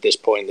deserve it at this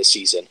point in the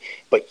season.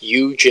 But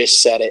you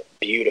just said it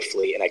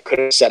beautifully, and I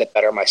couldn't have said it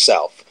better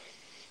myself.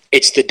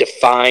 It's the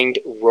defined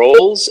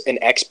roles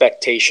and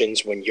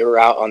expectations when you're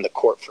out on the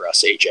court for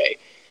us, AJ.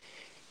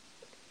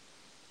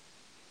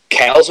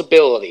 Cal's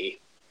ability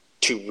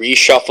to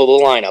reshuffle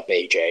the lineup,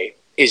 AJ,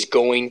 is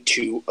going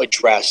to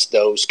address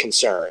those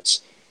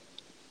concerns.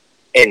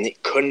 And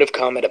it couldn't have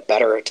come at a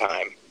better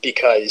time,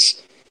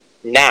 because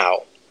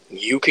now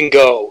you can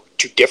go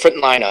to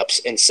different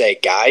lineups and say,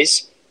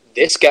 guys,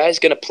 this guy's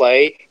going to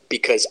play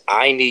because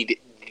I need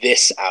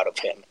this out of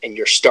him. And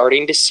you're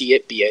starting to see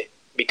it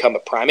become a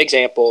prime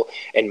example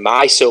and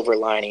my silver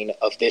lining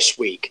of this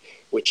week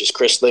which is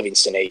Chris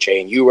Livingston,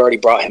 AJ, and you already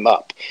brought him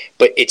up.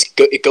 But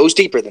it goes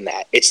deeper than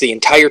that. It's the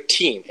entire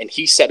team, and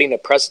he's setting a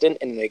precedent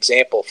and an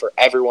example for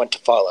everyone to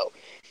follow.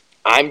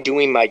 I'm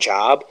doing my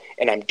job,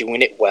 and I'm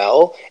doing it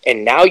well,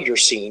 and now you're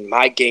seeing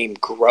my game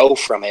grow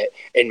from it,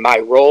 and my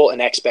role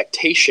and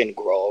expectation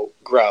grow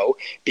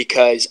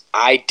because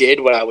I did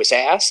what I was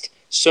asked,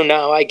 so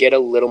now I get a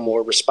little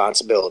more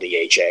responsibility,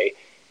 AJ.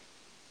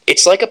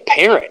 It's like a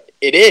parent.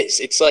 It is.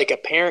 It's like a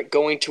parent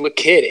going to a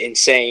kid and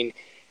saying,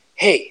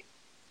 hey,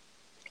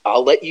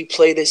 I'll let you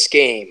play this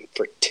game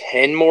for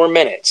 10 more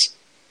minutes,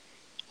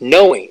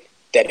 knowing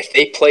that if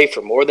they play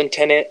for more than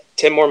 10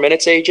 more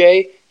minutes,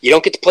 AJ, you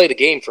don't get to play the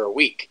game for a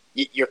week.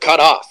 You're cut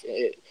off.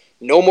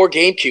 No more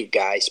GameCube,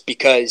 guys,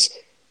 because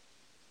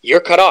you're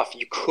cut off.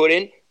 You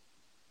couldn't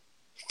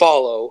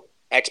follow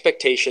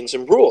expectations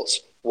and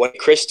rules. What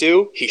did Chris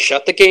do? He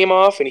shut the game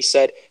off and he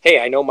said, hey,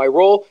 I know my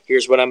role.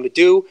 Here's what I'm going to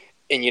do.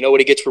 And you know what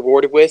he gets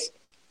rewarded with?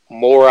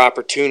 More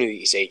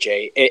opportunities,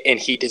 AJ, and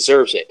he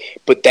deserves it.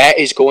 But that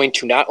is going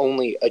to not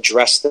only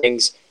address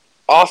things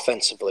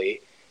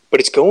offensively, but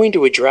it's going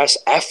to address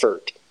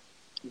effort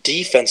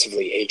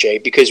defensively,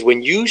 AJ, because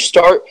when you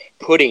start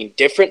putting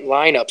different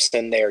lineups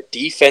in there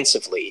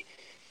defensively,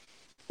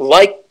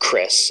 like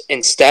Chris,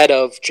 instead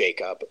of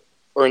Jacob,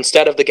 or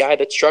instead of the guy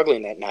that's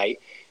struggling that night,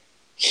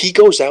 he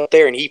goes out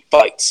there and he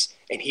fights,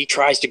 and he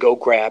tries to go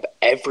grab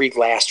every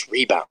last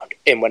rebound.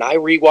 And when I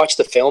rewatched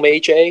the film,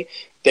 AJ,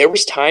 there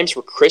was times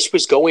where Chris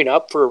was going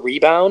up for a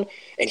rebound,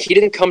 and he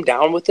didn't come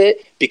down with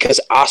it because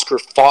Oscar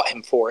fought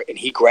him for it, and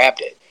he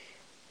grabbed it.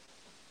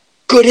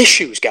 Good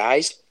issues,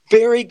 guys.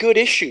 Very good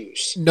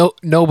issues.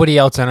 Nobody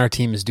else on our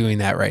team is doing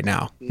that right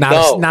now. Not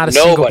a nobody.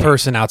 single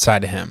person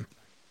outside of him.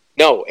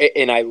 No,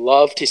 and I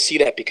love to see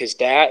that because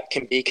that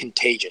can be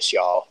contagious,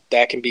 y'all.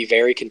 That can be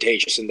very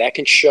contagious, and that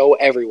can show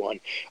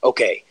everyone,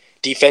 okay,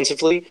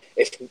 defensively,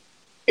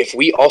 if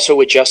we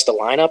also adjust the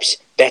lineups,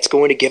 that's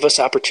going to give us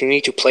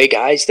opportunity to play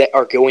guys that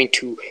are going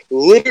to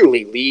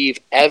literally leave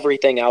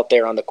everything out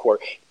there on the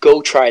court,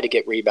 go try to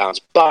get rebounds,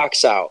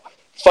 box out,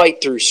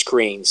 fight through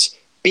screens,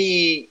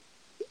 be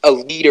a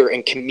leader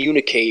and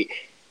communicate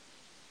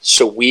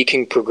so we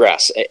can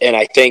progress. And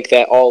I think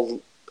that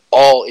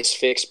all is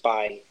fixed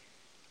by,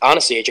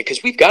 honestly, AJ,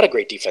 because we've got a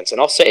great defense,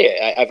 and I'll say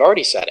it. I've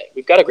already said it.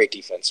 We've got a great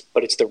defense,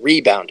 but it's the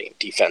rebounding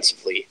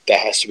defensively that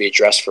has to be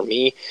addressed for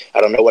me.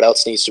 I don't know what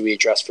else needs to be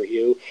addressed for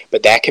you,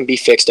 but that can be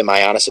fixed, in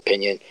my honest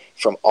opinion,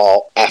 from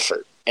all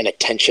effort and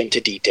attention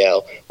to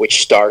detail,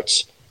 which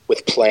starts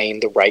with playing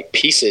the right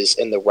pieces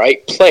and the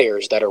right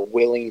players that are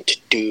willing to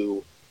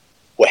do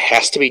what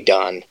has to be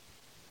done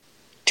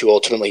to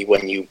ultimately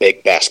win you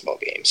big basketball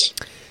games.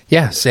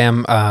 Yeah,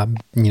 Sam,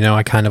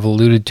 I kind of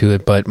alluded to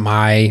it, but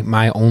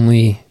my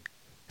only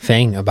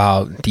thing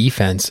about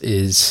defense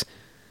is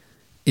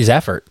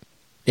effort.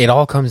 It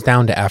all comes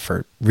down to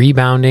effort.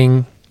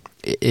 Rebounding,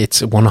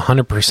 it's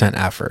 100%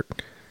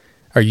 effort.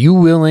 Are you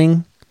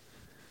willing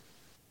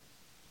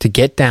to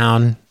get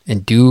down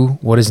and do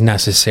what is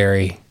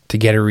necessary to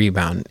get a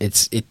rebound?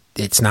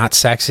 It's not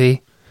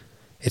sexy.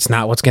 It's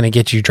not what's going to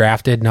get you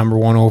drafted number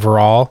 1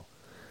 overall.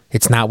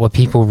 It's not what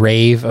people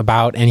rave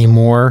about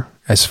anymore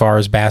as far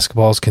as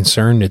basketball is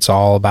concerned. It's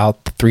all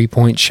about the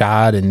three-point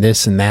shot and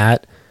this and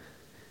that.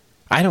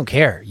 I don't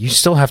care. You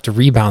still have to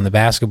rebound the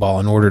basketball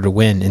in order to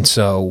win, and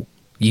so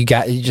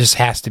it just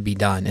has to be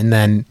done. And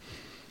then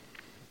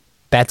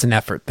that's an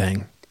effort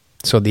thing.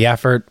 So the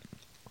effort,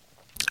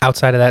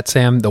 outside of that,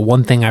 Sam, the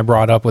one thing I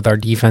brought up with our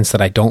defense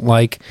that I don't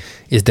like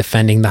is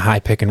defending the high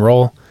pick and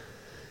roll.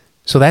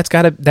 So that's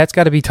got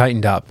to be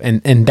tightened up,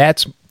 and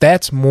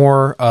that's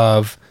more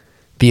of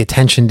the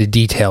attention to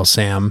detail,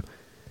 Sam.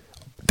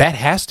 That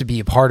has to be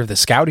a part of the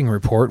scouting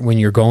report when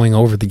you're going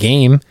over the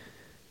game.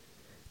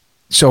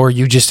 So are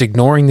you just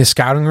ignoring the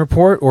scouting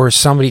report, or is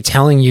somebody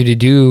telling you to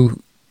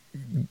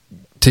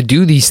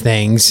do these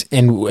things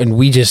and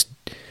we just,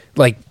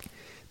 like,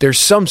 there's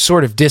some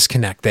sort of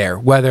disconnect there,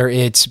 whether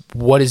it's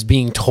what is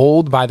being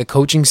told by the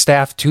coaching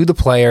staff to the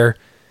player,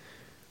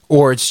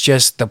 or it's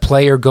just the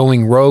player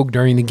going rogue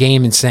during the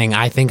game and saying,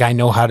 I think I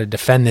know how to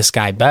defend this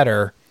guy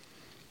better.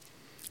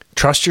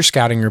 Trust your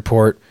scouting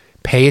report,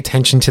 pay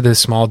attention to the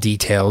small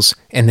details,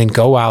 and then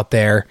go out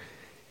there,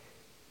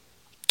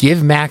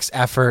 give max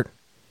effort,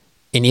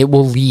 and it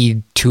will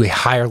lead to a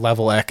higher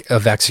level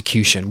of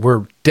execution.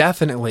 We're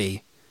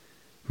definitely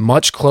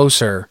much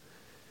closer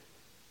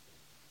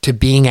to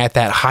being at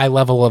that high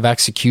level of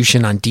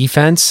execution on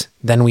defense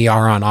than we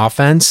are on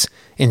offense.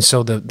 And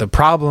so the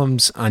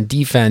problems on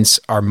defense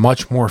are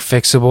much more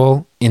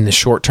fixable in the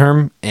short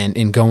term and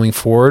in going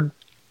forward.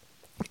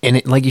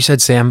 And like you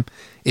said, Sam,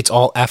 it's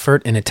all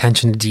effort and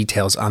attention to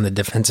details on the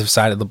defensive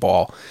side of the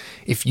ball.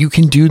 If you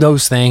can do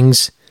those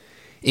things,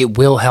 it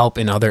will help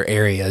in other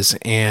areas.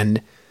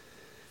 And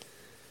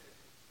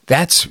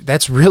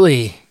that's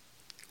really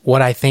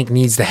what I think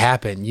needs to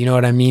happen. You know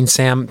what I mean,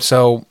 Sam?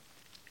 So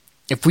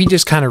if we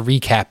just kind of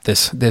recap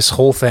this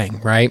whole thing,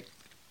 right?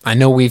 I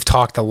know we've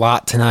talked a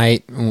lot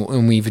tonight,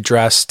 and we've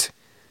addressed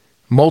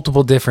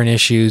multiple different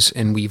issues,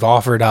 and we've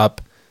offered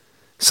up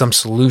some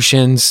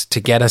solutions to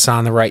get us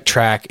on the right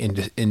track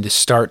and to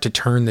start to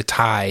turn the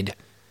tide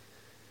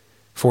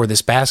for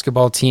this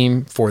basketball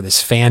team, for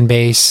this fan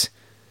base,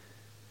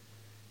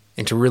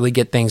 and to really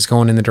get things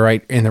going in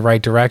the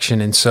right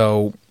direction. And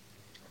so,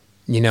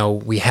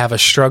 we have a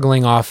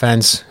struggling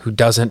offense who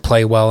doesn't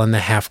play well in the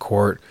half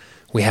court.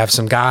 We have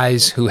some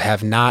guys who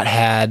have not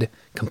had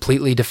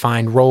completely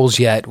defined roles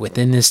yet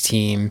within this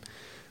team.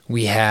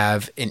 We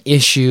have an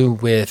issue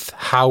with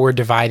how we're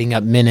dividing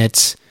up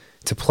minutes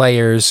to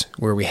players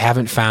where we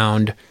haven't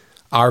found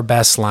our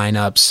best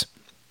lineups.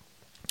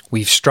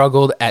 We've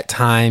struggled at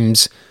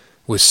times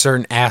with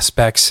certain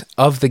aspects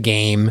of the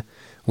game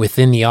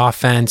within the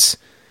offense,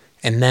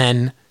 and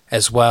then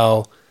as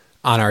well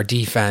on our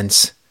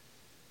defense.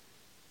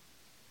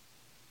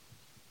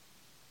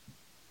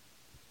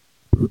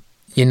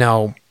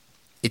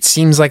 It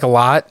seems like a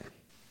lot,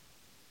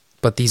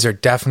 but these are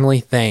definitely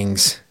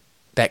things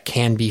that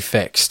can be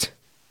fixed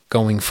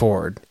going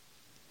forward.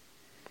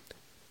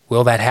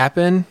 Will that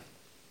happen?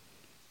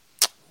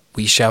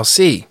 We shall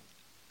see.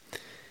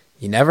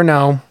 You never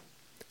know.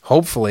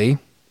 Hopefully,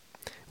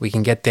 we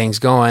can get things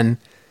going.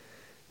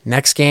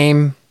 Next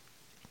game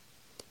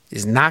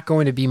is not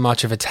going to be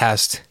much of a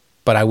test,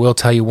 but I will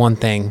tell you one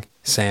thing,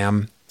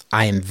 Sam.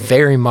 I am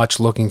very much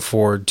looking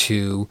forward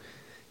to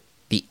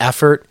the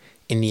effort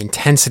and the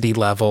intensity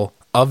level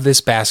of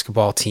this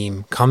basketball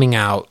team coming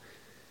out.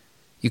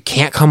 You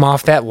can't come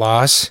off that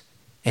loss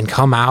and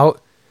come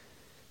out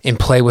and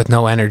play with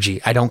no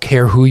energy. I don't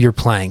care who you're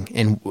playing,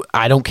 and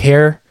I don't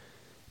care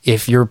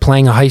if you're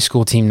playing a high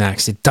school team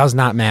next. It does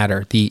not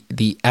matter.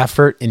 The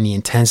effort and the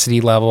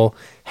intensity level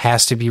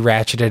has to be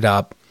ratcheted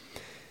up.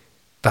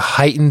 The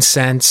heightened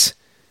sense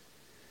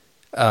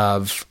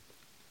of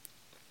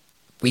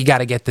we got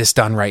to get this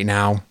done right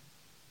now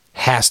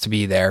has to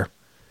be there.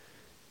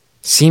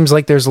 Seems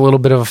like there's a little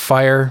bit of a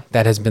fire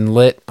that has been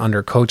lit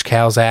under Coach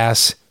Cal's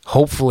ass.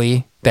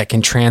 Hopefully that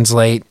can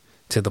translate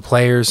to the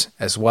players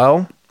as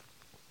well.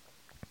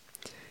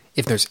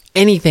 If there's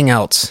anything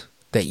else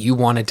that you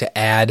wanted to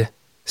add,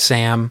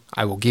 Sam,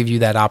 I will give you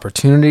that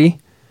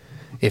opportunity.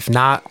 If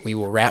not, we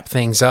will wrap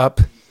things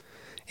up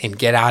and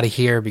get out of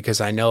here,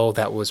 because I know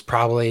that was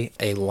probably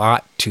a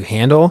lot to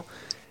handle.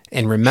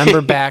 And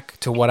remember back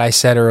to what I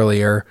said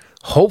earlier.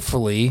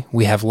 Hopefully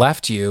we have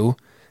left you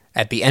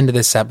at the end of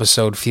this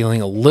episode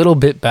feeling a little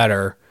bit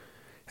better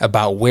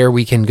about where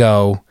we can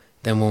go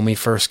than when we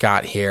first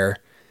got here.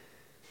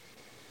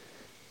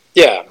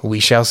 Yeah.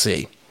 We shall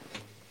see.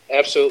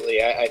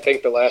 Absolutely. I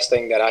think the last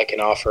thing that I can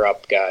offer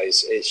up,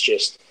 guys, is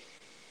just,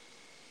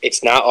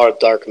 it's not all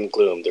dark and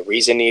gloom. The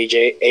reason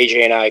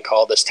AJ and I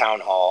called this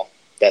town hall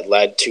that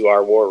led to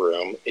our war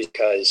room is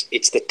because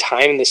it's the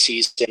time in the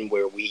season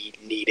where we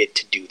needed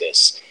to do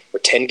this. We're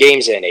 10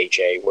 games in,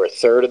 AJ. We're a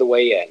third of the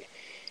way in.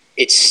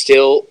 It's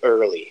still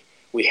early.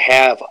 We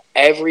have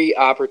every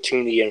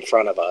opportunity in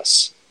front of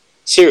us,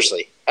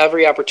 seriously,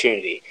 every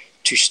opportunity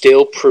to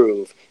still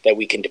prove that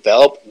we can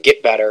develop,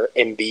 get better,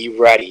 and be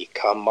ready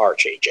come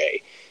March,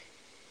 AJ.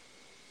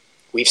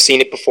 We've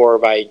seen it before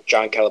by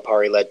John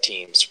Calipari-led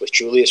teams with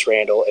Julius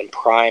Randle and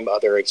prime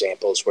other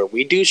examples where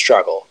we do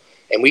struggle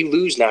and we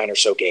lose 9 or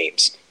so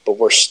games, but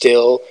we're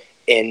still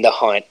in the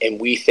hunt and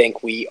we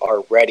think we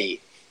are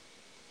ready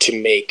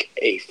to make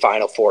a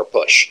Final Four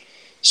push.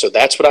 So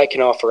that's what I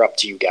can offer up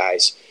to you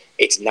guys.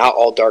 It's not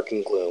all dark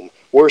and gloom.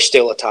 We're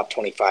still a top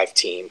 25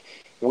 team.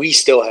 We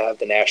still have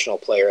the National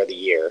Player of the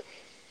Year.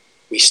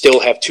 We still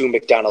have 2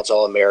 McDonald's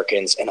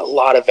All-Americans and a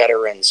lot of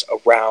veterans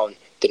around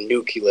the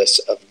nucleus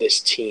of this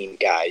team,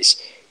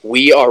 guys.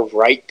 We are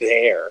right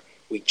there.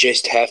 We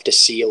just have to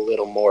see a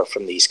little more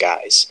from these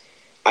guys.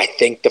 I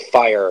think the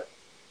fire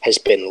has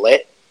been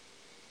lit,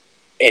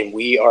 and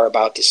we are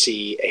about to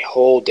see a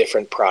whole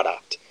different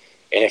product.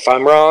 And if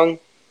I'm wrong,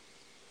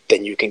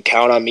 then you can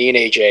count on me and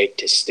AJ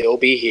to still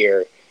be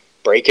here,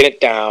 breaking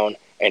it down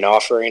and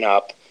offering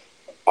up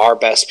our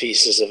best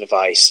pieces of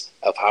advice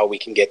of how we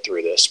can get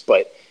through this.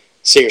 But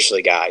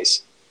seriously,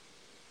 guys,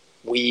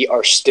 we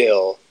are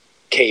still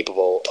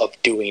capable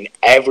of doing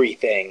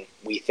everything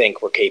we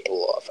think we're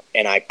capable of.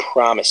 And I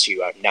promise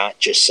you, I'm not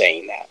just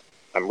saying that.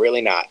 I'm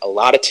really not. A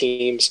lot of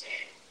teams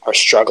are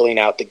struggling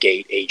out the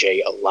gate,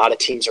 AJ. A lot of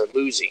teams are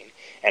losing.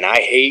 And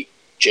I hate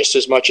just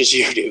as much as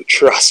you do,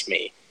 trust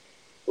me,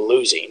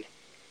 losing.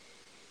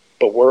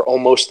 But we're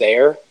almost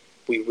there.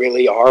 We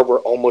really are. We're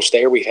almost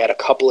there. We've had a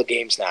couple of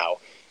games now,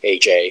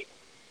 AJ,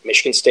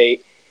 Michigan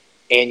State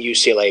and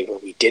UCLA, where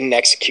we didn't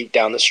execute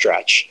down the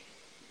stretch.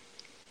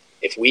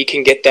 If we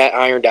can get that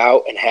ironed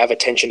out and have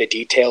attention to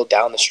detail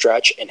down the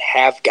stretch and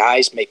have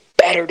guys make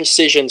better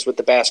decisions with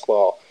the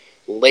basketball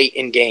late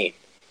in game.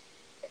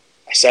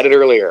 I said it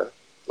earlier.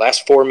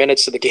 Last 4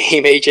 minutes of the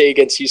game, AJ,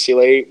 against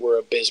UCLA were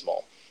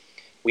abysmal.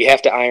 We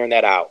have to iron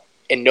that out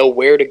and know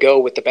where to go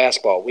with the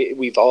basketball.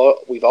 We've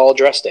all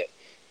addressed it.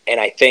 And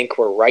I think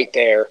we're right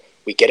there.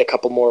 We get a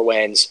couple more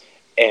wins,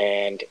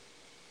 and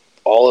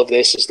all of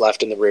this is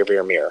left in the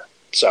rearview mirror.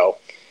 So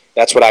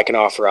that's what I can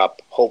offer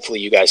up. Hopefully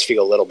you guys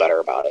feel a little better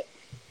about it.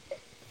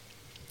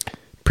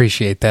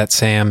 Appreciate that,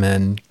 Sam.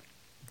 And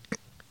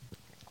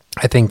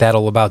I think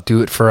that'll about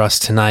do it for us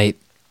tonight.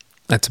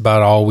 That's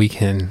about all we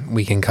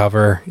can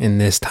cover in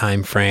this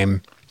time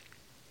frame.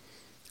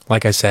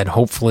 Like I said,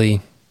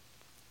 hopefully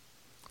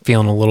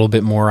feeling a little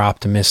bit more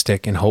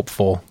optimistic and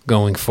hopeful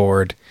going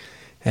forward,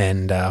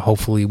 and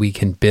hopefully we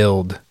can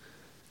build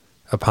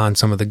upon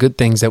some of the good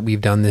things that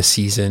we've done this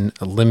season,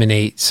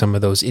 eliminate some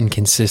of those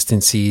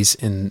inconsistencies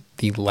and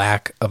the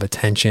lack of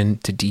attention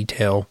to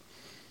detail.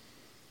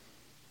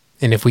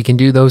 And if we can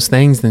do those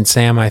things, then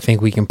Sam, I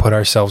think we can put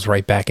ourselves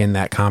right back in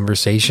that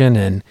conversation,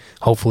 and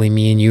hopefully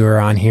me and you are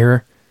on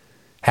here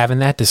having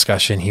that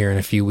discussion here in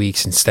a few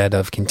weeks instead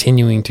of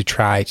continuing to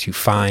try to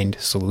find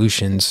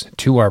solutions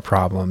to our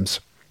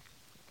problems.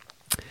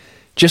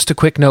 Just a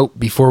quick note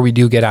before we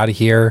do get out of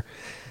here.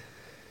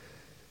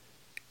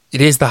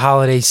 It is the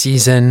holiday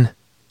season.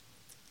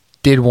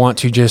 Did want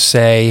to just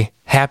say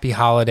happy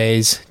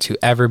holidays to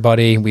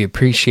everybody. We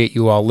appreciate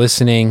you all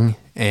listening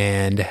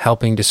and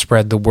helping to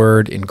spread the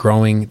word and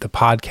growing the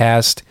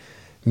podcast.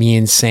 Me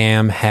and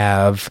Sam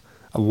have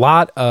a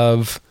lot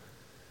of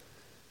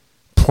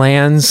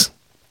plans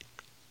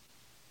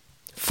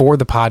for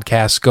the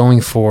podcast going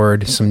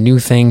forward, some new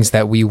things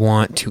that we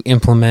want to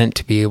implement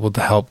to be able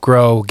to help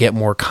grow, get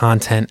more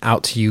content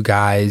out to you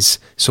guys.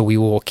 So we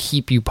will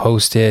keep you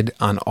posted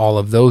on all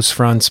of those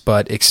fronts,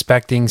 but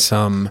expecting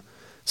some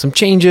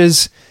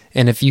changes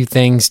and a few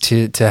things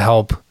to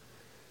help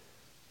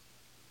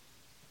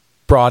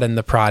broaden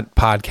the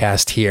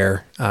podcast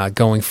here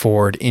going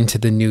forward into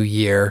the new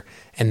year.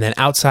 And then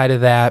outside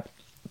of that,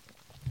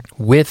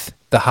 with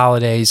the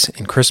holidays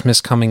and Christmas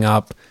coming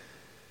up,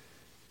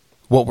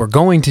 what we're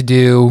going to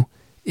do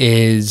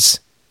is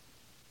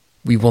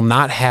we will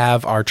not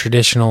have our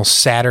traditional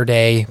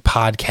Saturday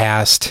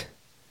podcast.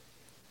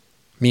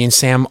 Me and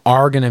Sam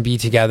are going to be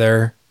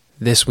together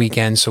this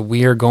weekend, so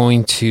we are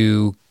going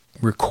to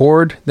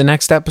record the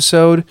next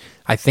episode.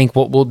 I think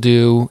what we'll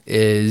do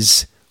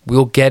is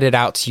we'll get it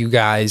out to you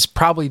guys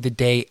probably the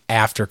day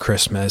after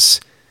Christmas.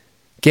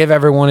 Give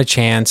everyone a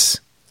chance.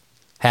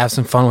 Have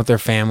some fun with their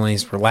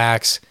families.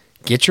 Relax.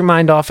 Get your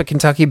mind off of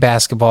Kentucky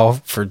basketball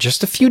for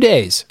just a few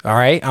days, all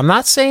right? I'm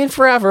not saying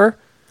forever,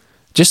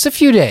 just a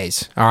few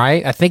days, all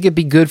right? I think it'd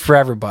be good for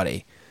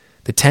everybody.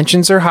 The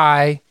tensions are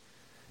high.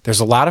 There's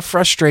a lot of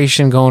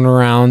frustration going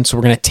around, so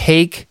we're going to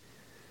take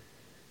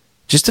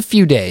just a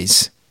few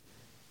days,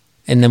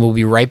 and then we'll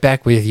be right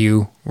back with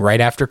you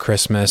right after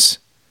Christmas.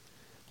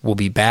 We'll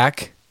be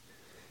back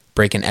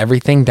breaking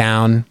everything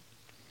down,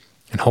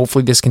 and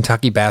hopefully this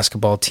Kentucky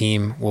basketball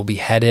team will be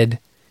headed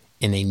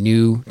in a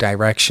new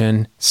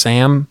direction.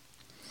 Sam,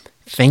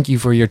 thank you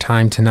for your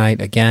time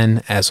tonight.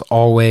 Again, as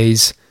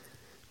always,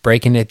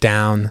 breaking it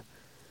down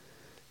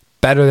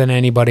better than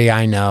anybody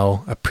I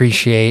know.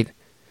 Appreciate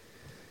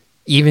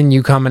even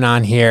you coming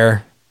on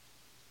here,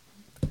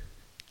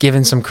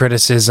 giving some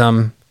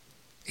criticism,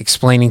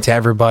 explaining to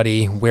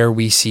everybody where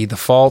we see the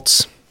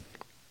faults.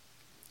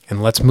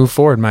 And let's move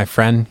forward, my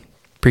friend.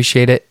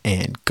 Appreciate it,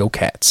 and go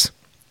Cats.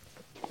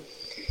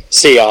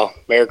 See y'all.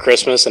 Merry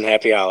Christmas and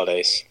Happy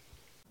Holidays.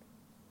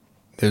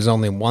 There's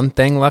only one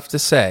thing left to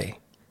say.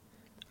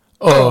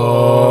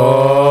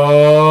 O-C-A-T-S,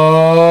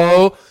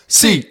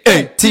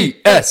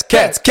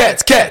 Cats,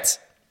 Cats, Cats.